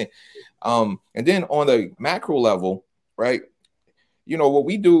about. He's saying, and then on the macro level, right? You know what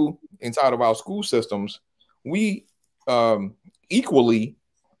we do inside of our school systems, we equally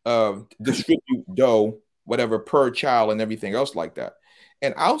distribute dough, whatever, per child and everything else like that.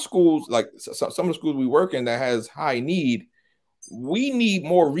 And our schools, like some of the schools we work in that has high need, we need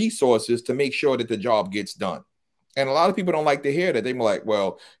more resources to make sure that the job gets done. And a lot of people don't like to hear that. They're like,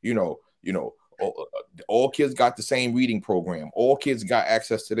 well, you know, all kids got the same reading program. All kids got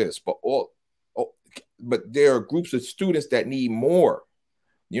access to this, but there are groups of students that need more,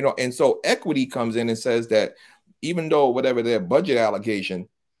 you know. And so equity comes in and says that even though whatever their budget allocation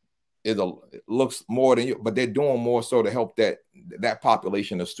is looks more than you, but they're doing more so to help that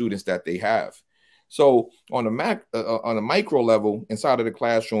population of students that they have. So on a micro level inside of the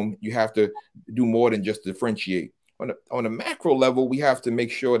classroom, you have to do more than just differentiate. On a macro level, we have to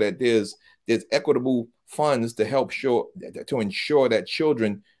make sure that there's equitable funds to help ensure that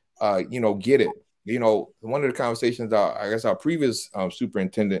children, you know, get it. You know, one of the conversations I guess our previous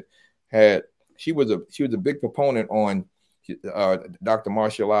superintendent had, she was a big proponent on Dr.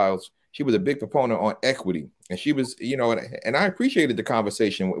 Marcia Lyles. She was a big proponent on equity, and she was, you know, and I appreciated the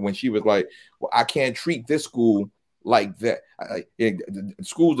conversation when she was like, well, I can't treat this school like that.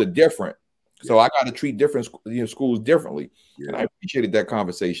 Schools are different. So I got to treat different schools differently. Yeah. And I appreciated that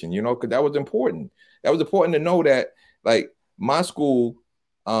conversation, you know, because that was important. That was important to know that, like, my school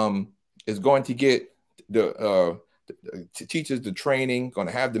is going to get the teachers, the training, going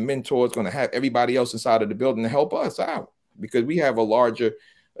to have the mentors, going to have everybody else inside of the building to help us out, because we have a larger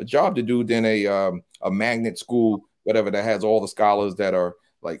job to do than a magnet school, whatever, that has all the scholars that are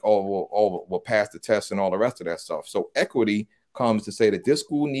like all will pass the test and all the rest of that stuff. So equity comes to say that this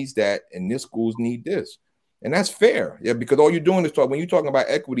school needs that and this schools need this. And that's fair. Yeah, because all you're doing is when you're talking about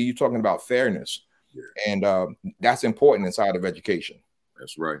equity, you're talking about fairness. Yeah. And that's important inside of education.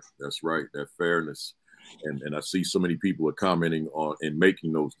 That's right. That's right. That fairness. And I see so many people are commenting on and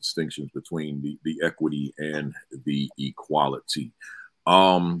making those distinctions between the equity and the equality.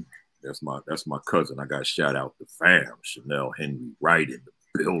 That's my cousin. I got to shout out the fam, Chanel Henry Wright in the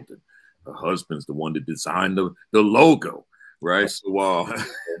building. Her husband's the one that designed the logo, right? So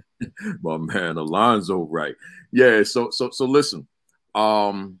my man Alonzo Wright. Yeah, so listen.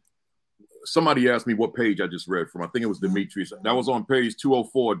 Somebody asked me what page I just read from. I think it was Demetrius. That was on page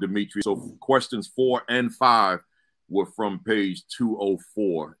 204, Demetrius. So questions 4 and 5 were from page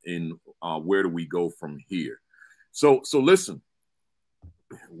 204 in where do we go from here? So listen,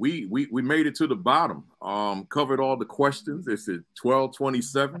 we made it to the bottom. Covered all the questions. It's at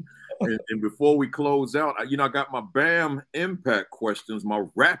 12:27. And before we close out, I got my BAM impact questions, my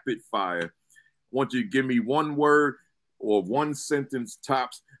rapid fire. I want you to give me one word or one sentence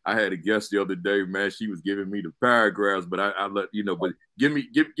tops. I had a guest the other day, man. She was giving me the paragraphs, but I let you know. But give me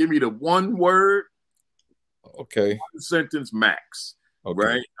the one word, okay, one sentence max,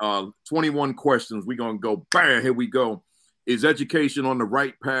 okay. Right? 21 questions. We're gonna go. Bam! Here we go. Is education on the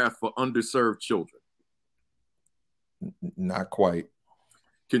right path for underserved children? Not quite.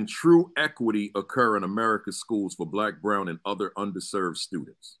 Can true equity occur in America's schools for Black, brown, and other underserved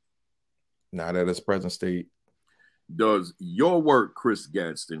students? Not at its present state. Does your work, Chris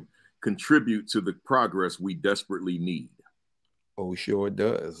Gadsden, contribute to the progress we desperately need? Oh, sure it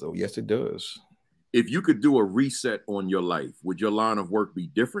does. Oh, yes, it does. If you could do a reset on your life, would your line of work be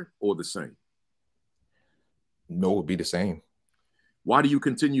different or the same? No, it would be the same. Why do you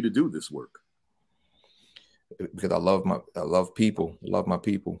continue to do this work? Because I love people. I love my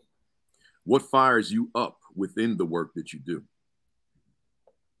people. What fires you up within the work that you do?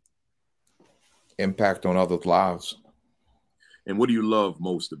 Impact on others' lives. And what do you love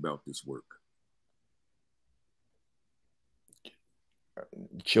most about this work?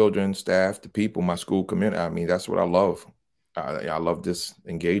 Children, staff, the people, my school community. I mean, that's what I love. I love this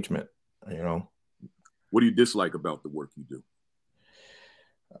engagement, What do you dislike about the work you do?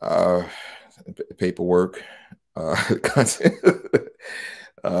 Paperwork, the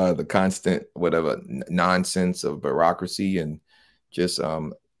constant whatever nonsense of bureaucracy, and just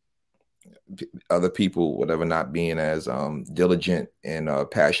other people, whatever, not being as diligent and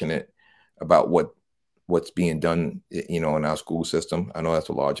passionate about what's being done, in our school system. I know that's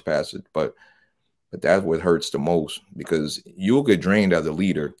a large passage, but that's what hurts the most, because you'll get drained as a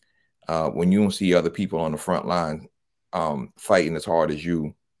leader when you don't see other people on the front line fighting as hard as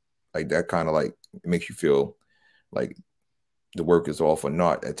you. Like that kind of it makes you feel like the work is all for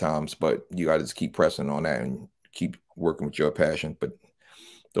naught at times, but you got to just keep pressing on that and keep working with your passion. But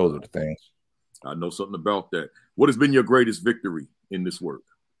those are the things. I know something about that. What has been your greatest victory in this work?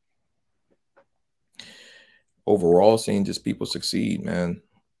 Overall, seeing just people succeed, man.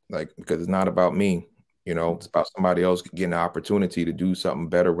 Because it's not about me, it's about somebody else getting the opportunity to do something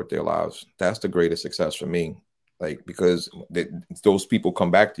better with their lives. That's the greatest success for me. Because those people come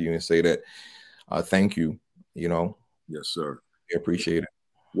back to you and say that, thank you, Yes, sir. I appreciate it.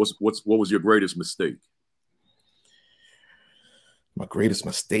 What was your greatest mistake? My greatest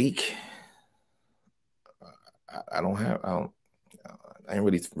mistake? I didn't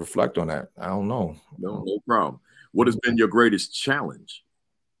really reflect on that. I don't know. No problem. What has been your greatest challenge?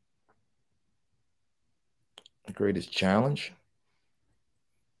 The greatest challenge?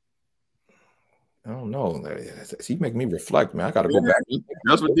 I don't know. See, make me reflect, man. I got to go back.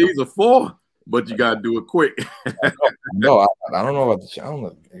 That's what these are for, but you got to do it quick. No, I don't know about the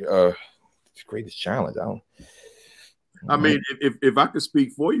challenge. Greatest challenge. I mean, if I could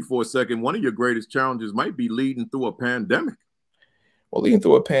speak for you for a second, one of your greatest challenges might be leading through a pandemic. Well, leading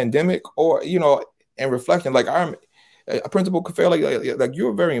through a pandemic, or and reflecting. I'm a Principal Kafele. Like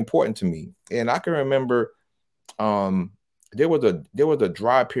you're very important to me, and I can remember there was a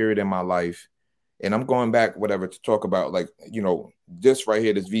dry period in my life. And I'm going back, whatever, to talk about this right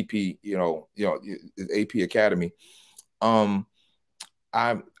here, this VP, this AP Academy. I'm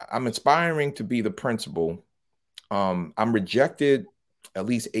aspiring to be the principal. I'm rejected at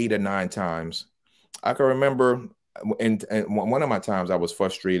least 8 or 9 times. I can remember, and one of my times I was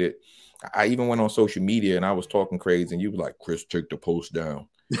frustrated. I even went on social media and I was talking crazy, and you were like, "Chris, take the post down."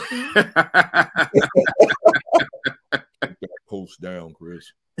 Post down,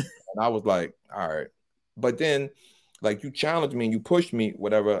 Chris. And I was like, all right. But then, like, you challenged me and you pushed me,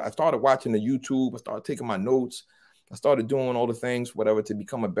 whatever. I started watching the YouTube. I started taking my notes. I started doing all the things, whatever, to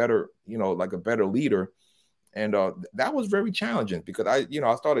become a better, like a better leader. And that was very challenging because I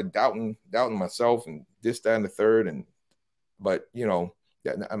started doubting myself and this, that, and the third. But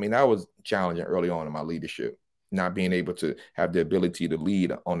I mean, that was challenging early on in my leadership, not being able to have the ability to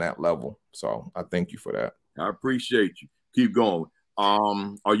lead on that level. So I thank you for that. I appreciate you. Keep going.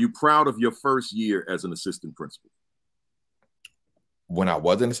 Are you proud of your first year as an assistant principal? When I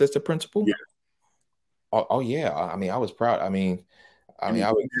was an assistant principal? Yeah. Oh yeah. I mean, I was proud. I mean,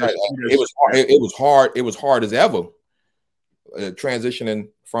 it was hard. It was hard as ever. Transitioning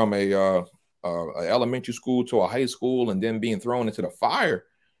from a elementary school to a high school and then being thrown into the fire,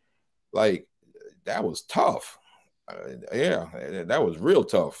 like that was tough. Yeah, that was real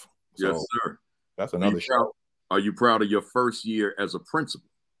tough. So yes, sir. That's another show. Are you proud of your first year as a principal?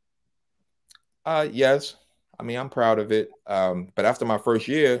 Yes. I mean, I'm proud of it. But after my first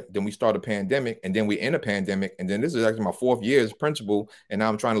year, then we started a pandemic, and then we in a pandemic, and then this is actually my 4th year as principal, and now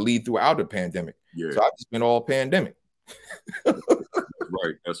I'm trying to lead throughout the pandemic. Yeah. So I've just been all pandemic.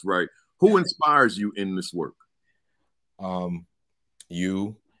 Right. That's right. Who inspires you in this work? My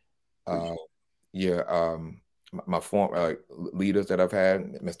former leaders that I've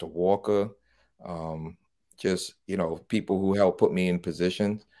had, Mr. Walker, just, people who helped put me in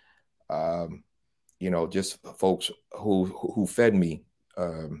positions, just folks who fed me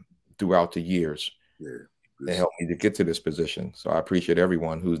throughout the years and helped me to get to this position. So I appreciate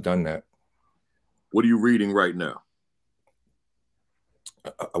everyone who's done that. What are you reading right now?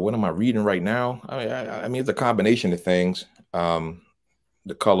 What am I reading right now? I mean, it's a combination of things.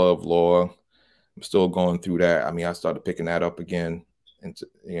 The Color of Law. I'm still going through that. I mean, I started picking that up again, and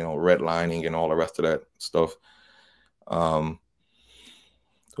redlining and all the rest of that stuff.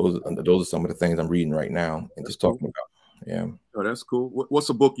 Those are some of the things I'm reading right now and just talking about. Yeah. Oh, that's cool. What's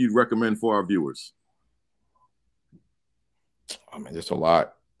a book you'd recommend for our viewers? I mean, just a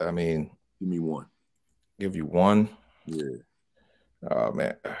lot. I mean, give me one. Give you one. Yeah.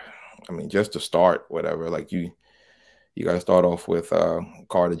 Man. I mean, just to start, whatever. Like you got to start off with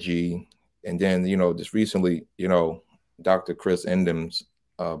Carter G. And then, just recently, Dr. Chris Endham's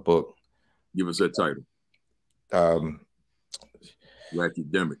book. Give us that title.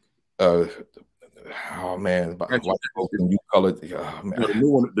 Ratchetdemic. Oh man, white folks and you colored. Oh, man.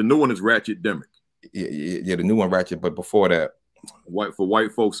 No, the new one is Ratchetdemic. Yeah, the new one Ratchet. But before that, for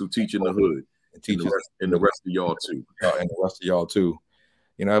white folks who teach in the hood, and the rest of y'all too, and the rest of y'all too.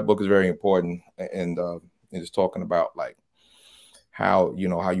 That book is very important, and it's talking about like how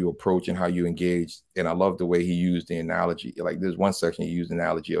you approach and how you engage. And I love the way he used the analogy. Like there's one section he used the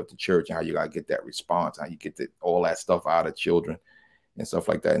analogy of the church and how you got to get that response, how you get all that stuff out of children and stuff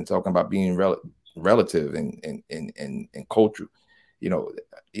like that, and talking about being relative and culture. A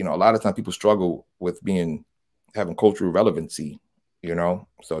lot of times people struggle with having cultural relevancy.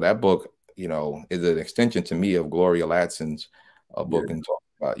 So that book, is an extension to me of Gloria Ladson's book, and talk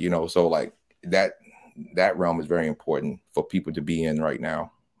about, so like that realm is very important for people to be in right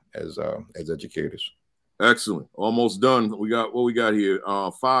now as educators. Excellent. Almost done. We got what we got here.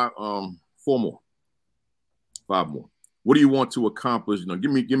 5 more. What do you want to accomplish?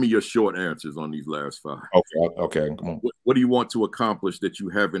 Give me your short answers on these last 5. Okay. Come on. What do you want to accomplish that you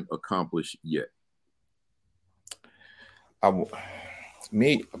haven't accomplished yet? I want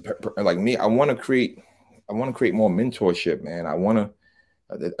to create more mentorship, man.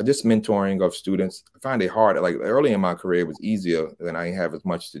 Just mentoring of students. I find it hard. Like early in my career, it was easier than I have as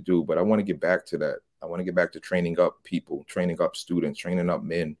much to do, but I want to get back to that. I want to get back to training up people, training up students, training up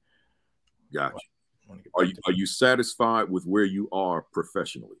men. Gotcha. Are you satisfied with where you are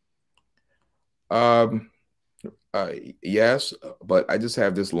professionally? Yes, but I just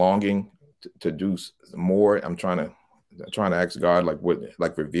have this longing to do more. I'm trying to ask God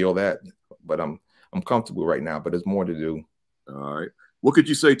reveal that, but I'm comfortable right now, but there's more to do. All right. What could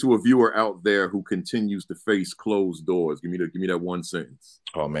you say to a viewer out there who continues to face closed doors? Give me that one sentence.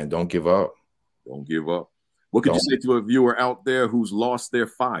 Oh man, don't give up. Don't give up. What could you say to a viewer out there who's lost their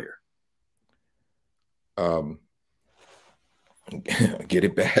fire? Get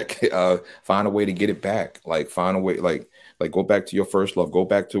it back. Find a way to get it back. Like find a way, like go back to your first love. Go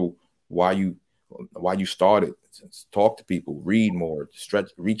back to why you started. Talk to people, read more,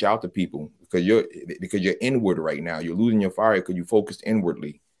 reach out to people, because you're inward right now. You're losing your fire because you focused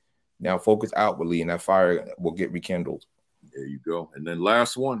inwardly. Now focus outwardly, and that fire will get rekindled. There you go. And then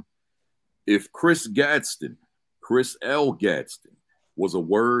last one. If Chris L. Gadsden was a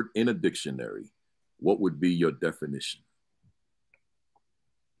word in a dictionary, what would be your definition?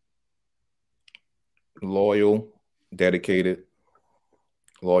 Loyal, dedicated,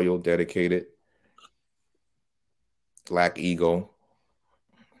 lack ego.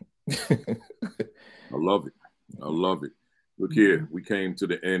 I love it. I love it. Look here, we came to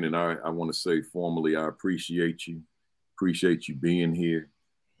the end, and I want to say formally, I appreciate you. Appreciate you being here.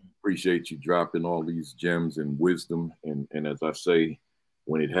 Appreciate you dropping all these gems and wisdom. And as I say,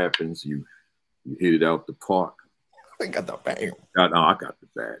 when it happens, you hit it out the park. I got the bang. I got the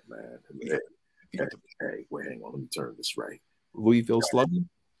bag, man. Hey, wait, hang on. Let me turn this right. Louisville Slugging?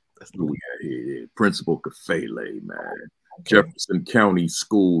 That's Louis here. Principal Kafele, man. Okay. Jefferson County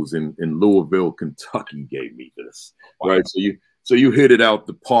Schools in Louisville, Kentucky gave me this. Wow. Right. So you hit it out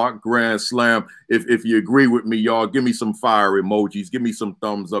the park, grand slam. If you agree with me, y'all, give me some fire emojis, give me some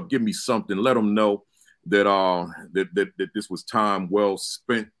thumbs up, give me something. Let them know that that this was time well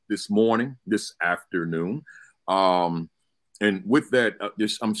spent this morning, this afternoon. And with that,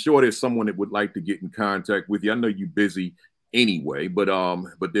 I'm sure there's someone that would like to get in contact with you. I know you're busy anyway, but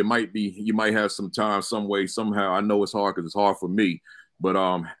there might be, you might have some time, some way, somehow. I know it's hard because it's hard for me, but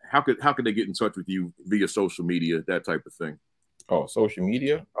how could they get in touch with you via social media, that type of thing? Oh, social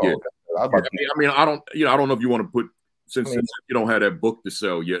media? Yeah. I mean, I don't know if you want to put, since you don't have that book to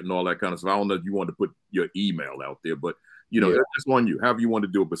sell yet and all that kind of stuff. I don't know if you want to put your email out there, but that's on you. However you want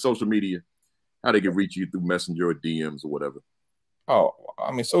to do it. But social media, how they can reach you through Messenger or DMs or whatever. Oh,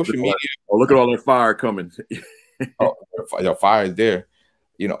 I mean, social media. Oh, look at all that fire coming. Oh, the fire is there.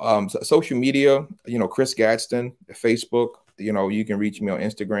 Social media, Chris Gadsden, Facebook, you can reach me on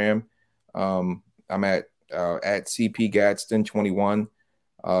Instagram. I'm at CP Gadsden 21,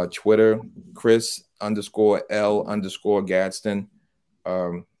 Twitter, Chris_L_Gadsden.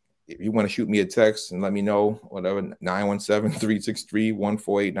 If you want to shoot me a text and let me know, whatever,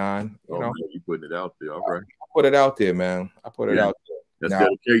 917-363-1489. You putting it out there. All right. I put it out there, man. I put it out there. That's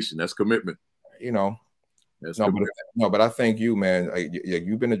dedication. That's commitment. But I thank you, man.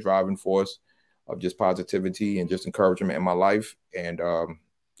 You've been a driving force of just positivity and just encouragement in my life. And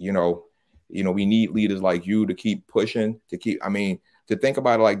we need leaders like you to keep pushing, to think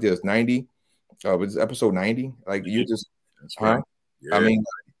about it like this. 90, was episode 90? Like you just, right. Yeah. I mean,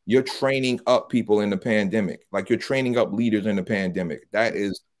 you're training up people in the pandemic. Like you're training up leaders in the pandemic. That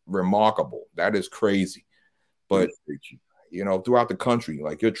is remarkable. That is crazy. But throughout the country,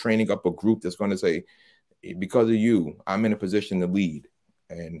 like you're training up a group that's going to say, because of you, I'm in a position to lead,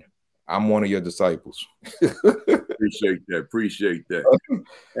 and I'm one of your disciples. Appreciate that.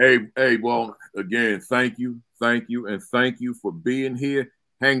 Hey, well, again, thank you, and thank you for being here.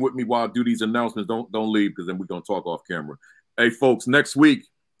 Hang with me while I do these announcements. Don't leave, because then we're gonna talk off camera. Hey, folks, next week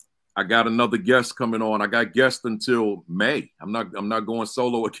I got another guest coming on. I got guests until May. I'm not going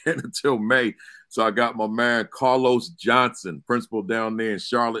solo again until May. So I got my man Carlos Johnson, principal down there in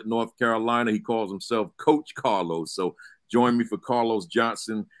Charlotte, North Carolina. He calls himself Coach Carlos. So join me for Carlos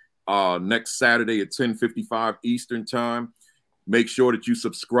Johnson next Saturday at 10:55 Eastern time. Make sure that you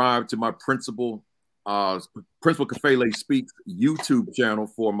subscribe to my Principal Kafele Speaks YouTube channel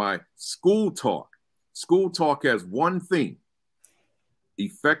for my School Talk. School Talk has one theme: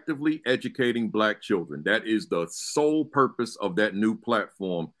 effectively educating Black children. That is the sole purpose of that new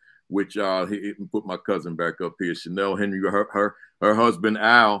platform, which put my cousin back up here. Chanel Henry, her husband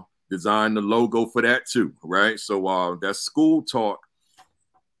Al designed the logo for that too, right? So that's School Talk.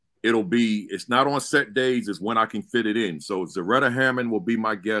 It's not on set days, it's when I can fit it in. So Zaretta Hammond will be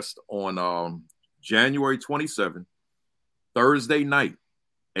my guest on January 27th, Thursday night,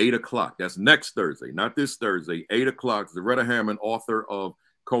 8 o'clock. That's next Thursday, not this Thursday, 8 o'clock. Zaretta Hammond, author of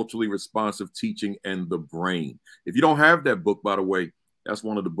Culturally Responsive Teaching and the Brain. If you don't have that book, by the way, that's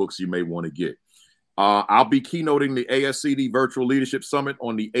one of the books you may want to get. I'll be keynoting the ASCD Virtual Leadership Summit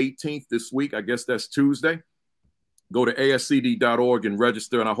on the 18th this week. I guess that's Tuesday. Go to ascd.org and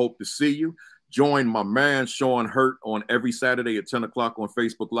register, and I hope to see you. Join my man, Sean Hurt, on every Saturday at 10 o'clock on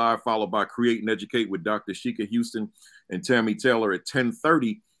Facebook Live, followed by Create and Educate with Dr. Sheikah Houston and Tammy Taylor at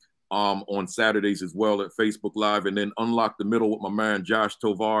 10:30 on Saturdays as well at Facebook Live. And then Unlock the Middle with my man, Josh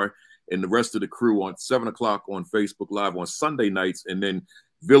Tovar, and the rest of the crew on 7 o'clock on Facebook Live on Sunday nights. And then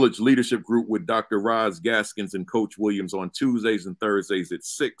Village Leadership Group with Dr. Roz Gaskins and Coach Williams on Tuesdays and Thursdays at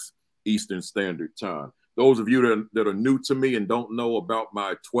 6 Eastern Standard Time. Those of you that are new to me and don't know about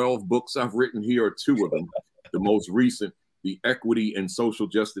my 12 books I've written, here are 2 of them. The most recent, The Equity and Social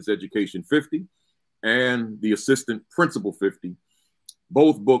Justice Education 50 and The Assistant Principal 50.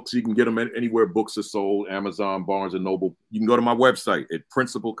 Both books, you can get them anywhere books are sold, Amazon, Barnes & Noble. You can go to my website at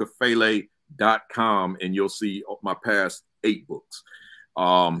principalkafele.com and you'll see my past 8 books.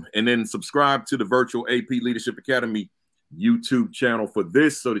 And then subscribe to the Virtual AP Leadership Academy YouTube channel for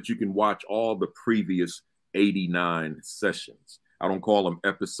this so that you can watch all the previous 89 sessions. I don't call them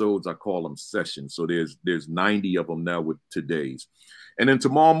episodes, I call them sessions. So there's 90 of them now with today's. And then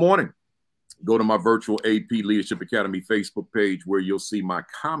tomorrow morning, go to my Virtual AP Leadership Academy Facebook page where you'll see my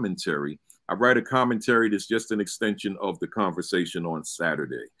commentary. I write a commentary that's just an extension of the conversation on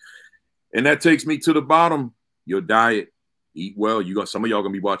Saturday. And that takes me to the bottom, your diet. Eat well. You got some of y'all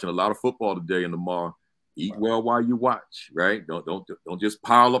gonna be watching a lot of football today and tomorrow. Eat well while you watch, right? Don't just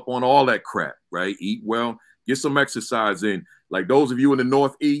pile up on all that crap, right? Eat well, get some exercise in. Like those of you in the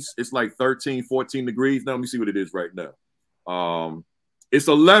Northeast, it's like 13, 14 degrees. Now let me see what it is right now. It's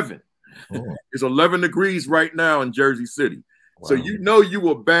 11. Oh. It's 11 degrees right now in Jersey City. Wow. So you know you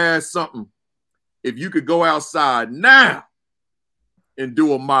will bad something if you could go outside now and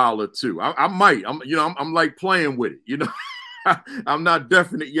do a mile or two. I might. I'm like playing with it, you know. I'm not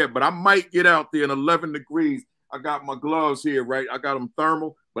definite yet, but I might get out there in 11 degrees. I got my gloves here, right? I got them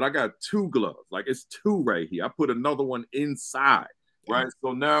thermal, but I got 2 gloves. Like it's 2 right here. I put another one inside, right?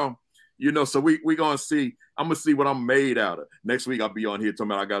 So now, you know, so we gonna see. I'm gonna see what I'm made out of. Next week I'll be on here talking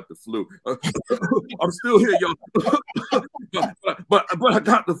about I got the flu. I'm still here, y'all. but I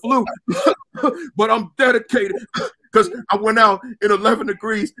got the flu. But I'm dedicated because I went out in 11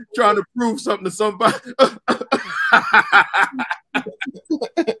 degrees trying to prove something to somebody.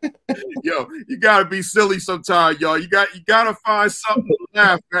 Yo, you gotta be silly sometimes, y'all. You gotta find something to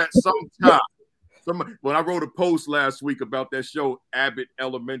laugh at sometimes. When I wrote a post last week about that show, Abbott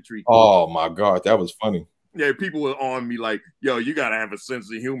Elementary. Oh my God, that was funny. Yeah, people were on me like, yo, you gotta have a sense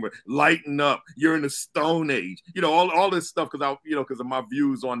of humor. Lighten up. You're in the Stone Age. You know, all this stuff because of my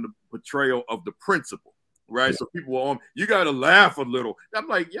views on the portrayal of the principal. Right. Yeah. So people were on, you gotta laugh a little. I'm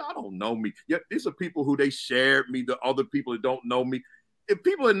like, y'all don't know me. Yeah, these are people who they shared me, the other people that don't know me. If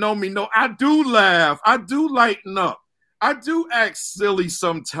people that know me know I do laugh, I do lighten up. I do act silly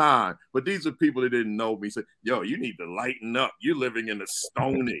sometimes, but these are people that didn't know me. Say, yo, you need to lighten up. You're living in the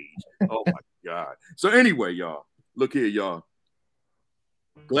Stone Age. Oh my God. So anyway, y'all, look here, y'all.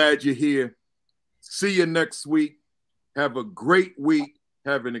 Glad you're here. See you next week. Have a great week.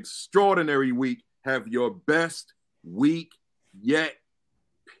 Have an extraordinary week. Have your best week yet.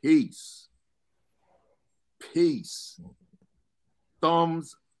 Peace. Peace.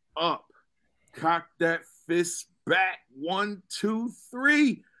 Thumbs up. Cock that fist back. 1, 2,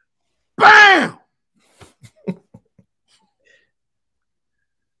 3. Bam!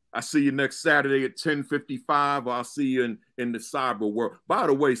 I see you next Saturday at 10:55. I'll see you in the cyber world. By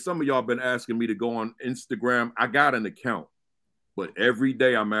the way, some of y'all been asking me to go on Instagram. I got an account, but every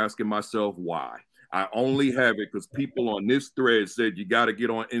day I'm asking myself why. I only have it because people on this thread said you got to get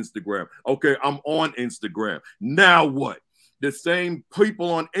on Instagram. Okay, I'm on Instagram. Now what? The same people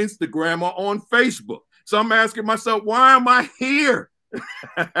on Instagram are on Facebook. So I'm asking myself, why am I here?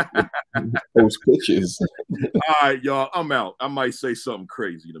 Those pictures. All right, y'all, I'm out. I might say something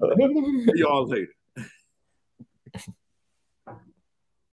crazy. Y'all later.